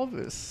old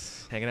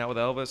Elvis. Hanging out with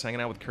Elvis, hanging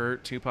out with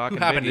Kurt, Tupac, and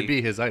happened Biggie. to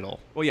be his idol.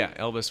 Well, yeah,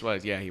 Elvis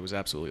was. Yeah, he was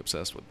absolutely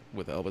obsessed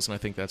with Elvis, and I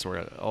think that's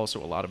where also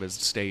a lot of his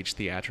stage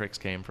theatrics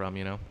came from,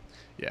 you know?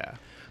 Yeah.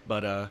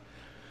 But,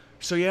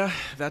 so yeah,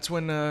 that's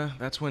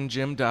when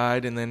Jim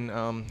died, and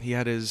then he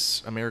had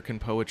his American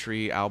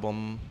Poetry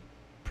album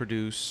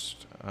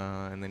produced,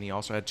 and then he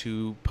also had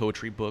 2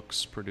 poetry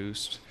books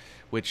produced,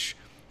 which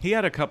He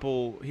had a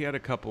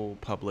couple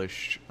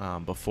published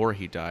before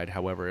he died.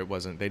 However, it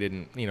wasn't. They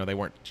didn't. They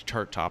weren't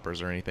chart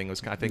toppers or anything. It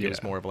was. I think it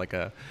was more of like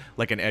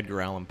an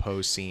Edgar Allan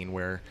Poe scene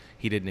where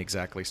he didn't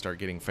exactly start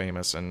getting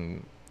famous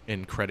and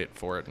in credit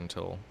for it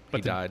until he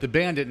died. The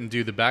band didn't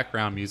do the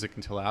background music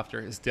until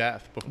after his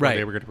death, before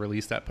they were going to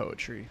release that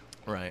poetry.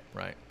 Right.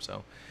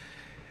 So,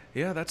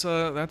 yeah, that's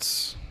a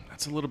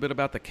little bit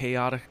about the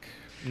chaotic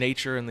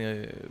nature and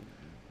the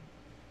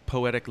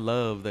poetic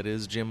love that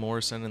is Jim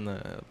Morrison and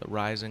the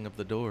rising of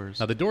the Doors.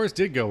 Now, the Doors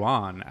did go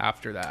on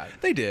after that.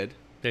 They did.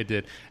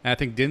 And I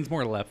think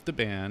Dinsmore left the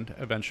band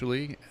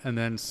eventually, and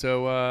then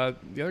so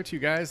the other two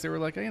guys, they were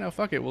like,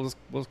 fuck it, we'll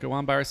just go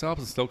on by ourselves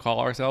and still call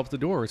ourselves the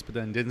Doors. But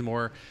then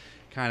Dinsmore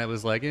kind of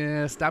was like,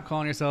 stop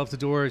calling yourselves the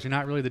Doors. You're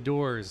not really the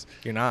Doors.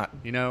 You're not.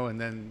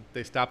 And then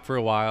they stopped for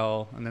a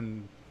while, and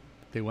then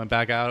they went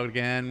back out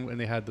again, and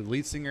they had the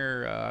lead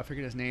singer, I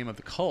forget his name, of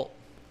the Cult.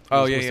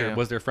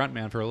 Was their front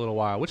man for a little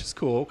while, which is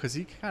cool because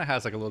he kind of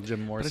has like a little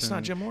Jim Morrison. But it's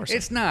not Jim Morrison.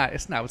 It's not.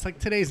 It's like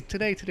today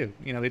to do.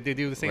 They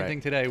do the same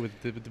thing today with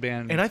the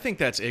band. And I think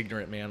that's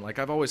ignorant, man. Like,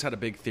 I've always had a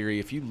big theory.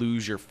 If you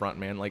lose your front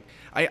man, like,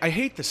 I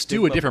hate the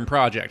stigma. Do a different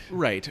project.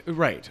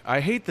 Right. I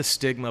hate the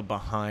stigma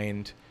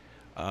behind,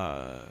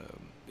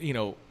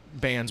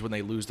 bands when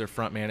they lose their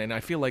front man, and I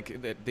feel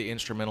like that the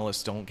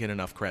instrumentalists don't get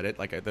enough credit,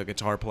 like the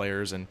guitar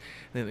players and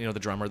the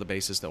drummer, the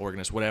bassist, the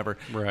organist, whatever.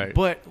 Right.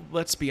 But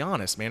let's be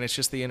honest, man, it's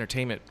just the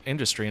entertainment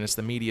industry and it's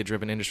the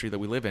media-driven industry that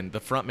we live in. The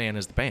front man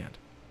is the band.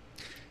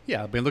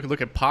 Yeah, but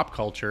look at pop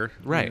culture.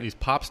 Right. These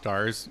pop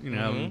stars,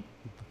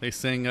 they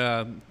sing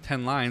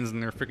 10 lines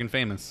and they're freaking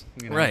famous.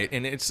 Right,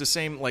 and it's the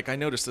same, like, I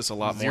noticed this a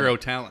lot more. Zero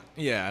talent.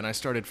 Yeah, and I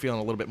started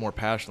feeling a little bit more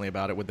passionately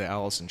about it with the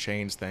Alice in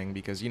Chains thing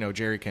because,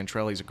 Jerry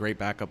Cantrelli's a great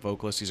backup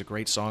vocalist, he's a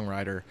great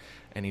songwriter,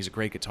 and he's a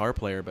great guitar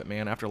player, but,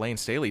 man, after Lane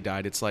Staley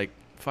died, it's like,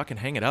 fucking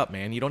hang it up,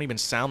 man. You don't even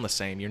sound the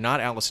same. You're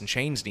not Alice in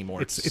Chains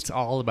anymore. It's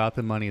all about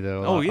the money,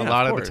 though. Oh, yeah, a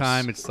lot of the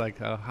time, it's like,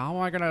 how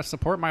am I going to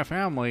support my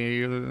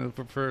family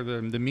for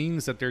the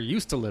means that they're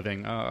used to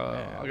living?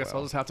 I guess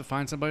I'll just have to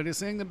find somebody to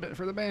sing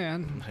for the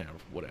band. Yeah,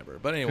 whatever.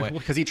 But anyway,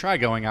 because he tried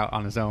going out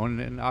on his own,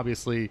 and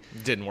obviously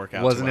didn't work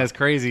out. Wasn't as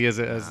crazy as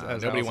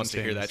nobody wants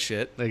to hear that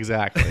shit.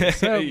 Exactly.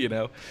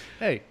 So,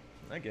 hey,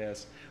 I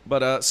guess.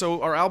 But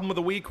so our album of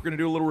the week, we're going to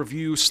do a little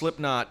review.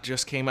 Slipknot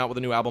just came out with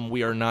a new album,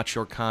 We Are Not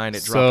Your Kind.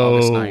 It dropped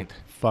August 9th.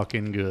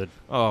 Fucking good.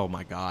 Oh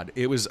my god.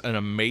 It is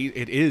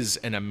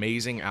an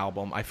amazing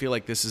album. I feel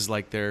like this is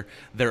like their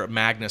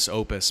magnus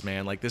opus,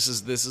 man. Like this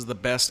is the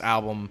best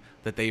album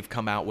that they've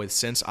come out with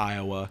since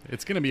Iowa.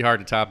 It's going to be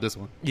hard to top this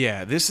one.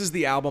 Yeah, this is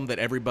the album that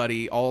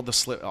everybody, all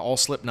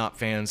Slipknot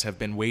fans have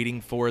been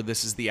waiting for.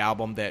 This is the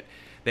album that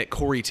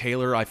Corey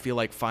Taylor, I feel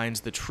like,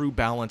 finds the true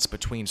balance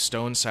between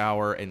Stone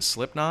Sour and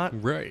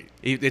Slipknot. Right.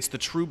 It's the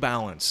true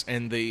balance,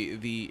 and the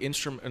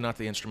not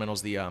the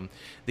instrumentals, the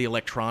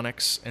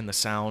electronics and the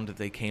sound that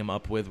they came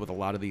up with a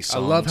lot of these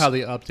songs. I love how they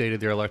updated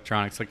their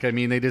electronics. Like, I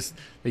mean, they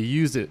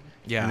used it.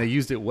 Yeah. And they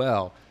used it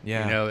well.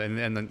 Yeah.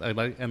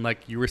 And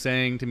like you were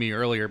saying to me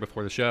earlier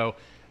before the show,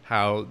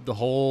 how the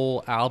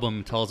whole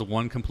album tells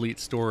one complete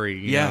story.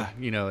 Yeah.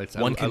 It's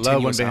one I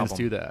love when bands album.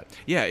 do that.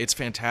 Yeah, it's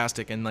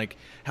fantastic. And like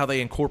how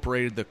they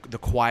incorporated the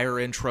choir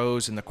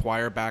intros and the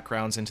choir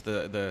backgrounds into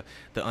the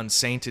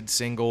Unsainted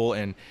single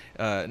and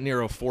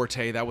Nero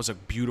Forte, that was a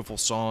beautiful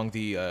song.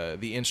 The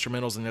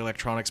instrumentals and the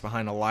electronics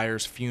behind A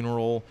Liar's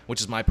Funeral,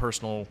 which is my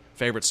personal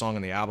favorite song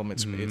on the album.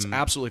 It's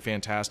absolutely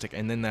fantastic.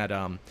 And then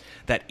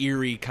that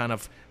eerie kind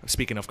of,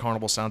 speaking of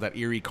carnival sound, that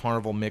eerie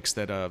carnival mix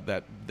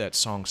that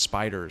song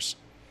Spiders.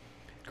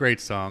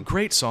 Great song.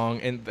 Great song,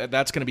 and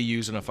that's going to be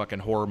used in a fucking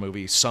horror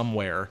movie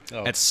somewhere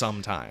at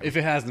some time. If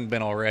it hasn't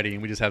been already,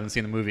 and we just haven't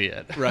seen the movie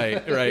yet.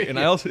 Right. And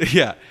I also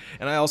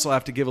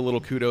have to give a little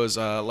kudos.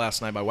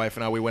 Last night, my wife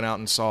and I, we went out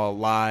and saw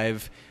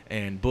Live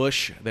and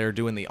Bush. They're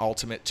doing the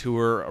Ultimate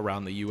Tour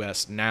around the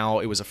U.S. now.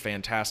 It was a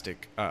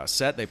fantastic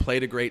set. They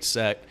played a great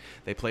set.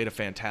 They played a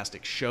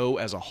fantastic show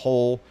as a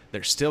whole.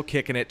 They're still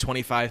kicking it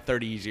 25,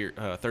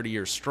 30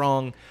 years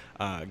strong.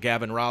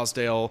 Gavin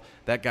Rosdale,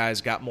 that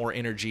guy's got more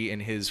energy in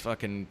his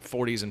fucking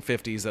 40s and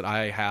 50s that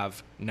I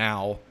have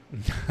now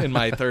in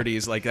my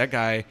 30s. Like, that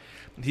guy,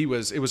 it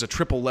was a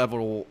triple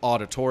level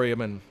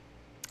auditorium, and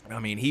I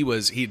mean,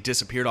 he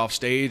disappeared off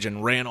stage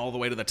and ran all the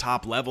way to the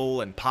top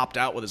level and popped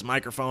out with his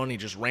microphone. He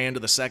just ran to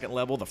the second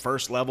level, the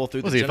first level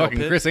through the general pit. Was he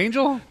fucking Chris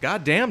Angel?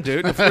 God damn,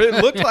 dude. It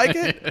looked like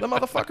it. The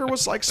motherfucker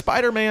was like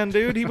Spider-Man,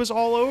 dude. He was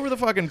all over the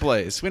fucking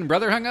place. Twin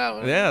brother hung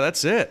out. Yeah,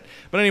 that's it.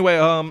 But anyway,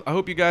 I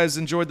hope you guys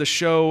enjoyed the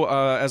show.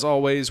 As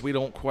always, we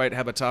don't quite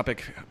have a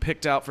topic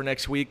picked out for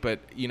next week, but,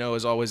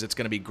 as always, it's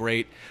going to be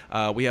great.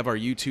 We have our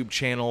YouTube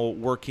channel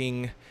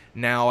working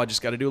now. I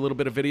just got to do a little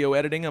bit of video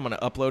editing. I'm going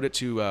to upload it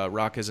to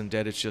Rock Isn't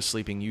Dead, It's Just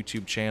Sleeping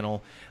YouTube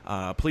channel.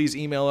 Please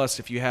email us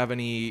if you have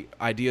any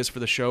ideas for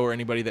the show or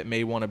anybody that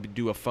may want to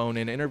do a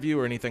phone-in interview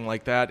or anything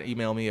like that.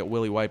 Email me at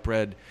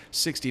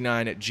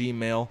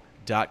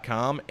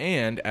willywhitebread69@gmail.com.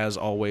 And as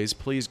always,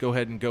 please go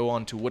ahead and go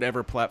on to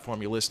whatever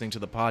platform you're listening to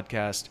the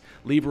podcast.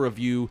 Leave a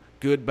review,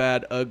 good,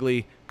 bad,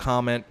 ugly,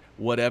 comment,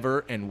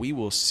 whatever, and we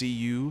will see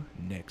you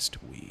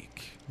next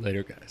week.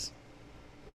 Later, guys.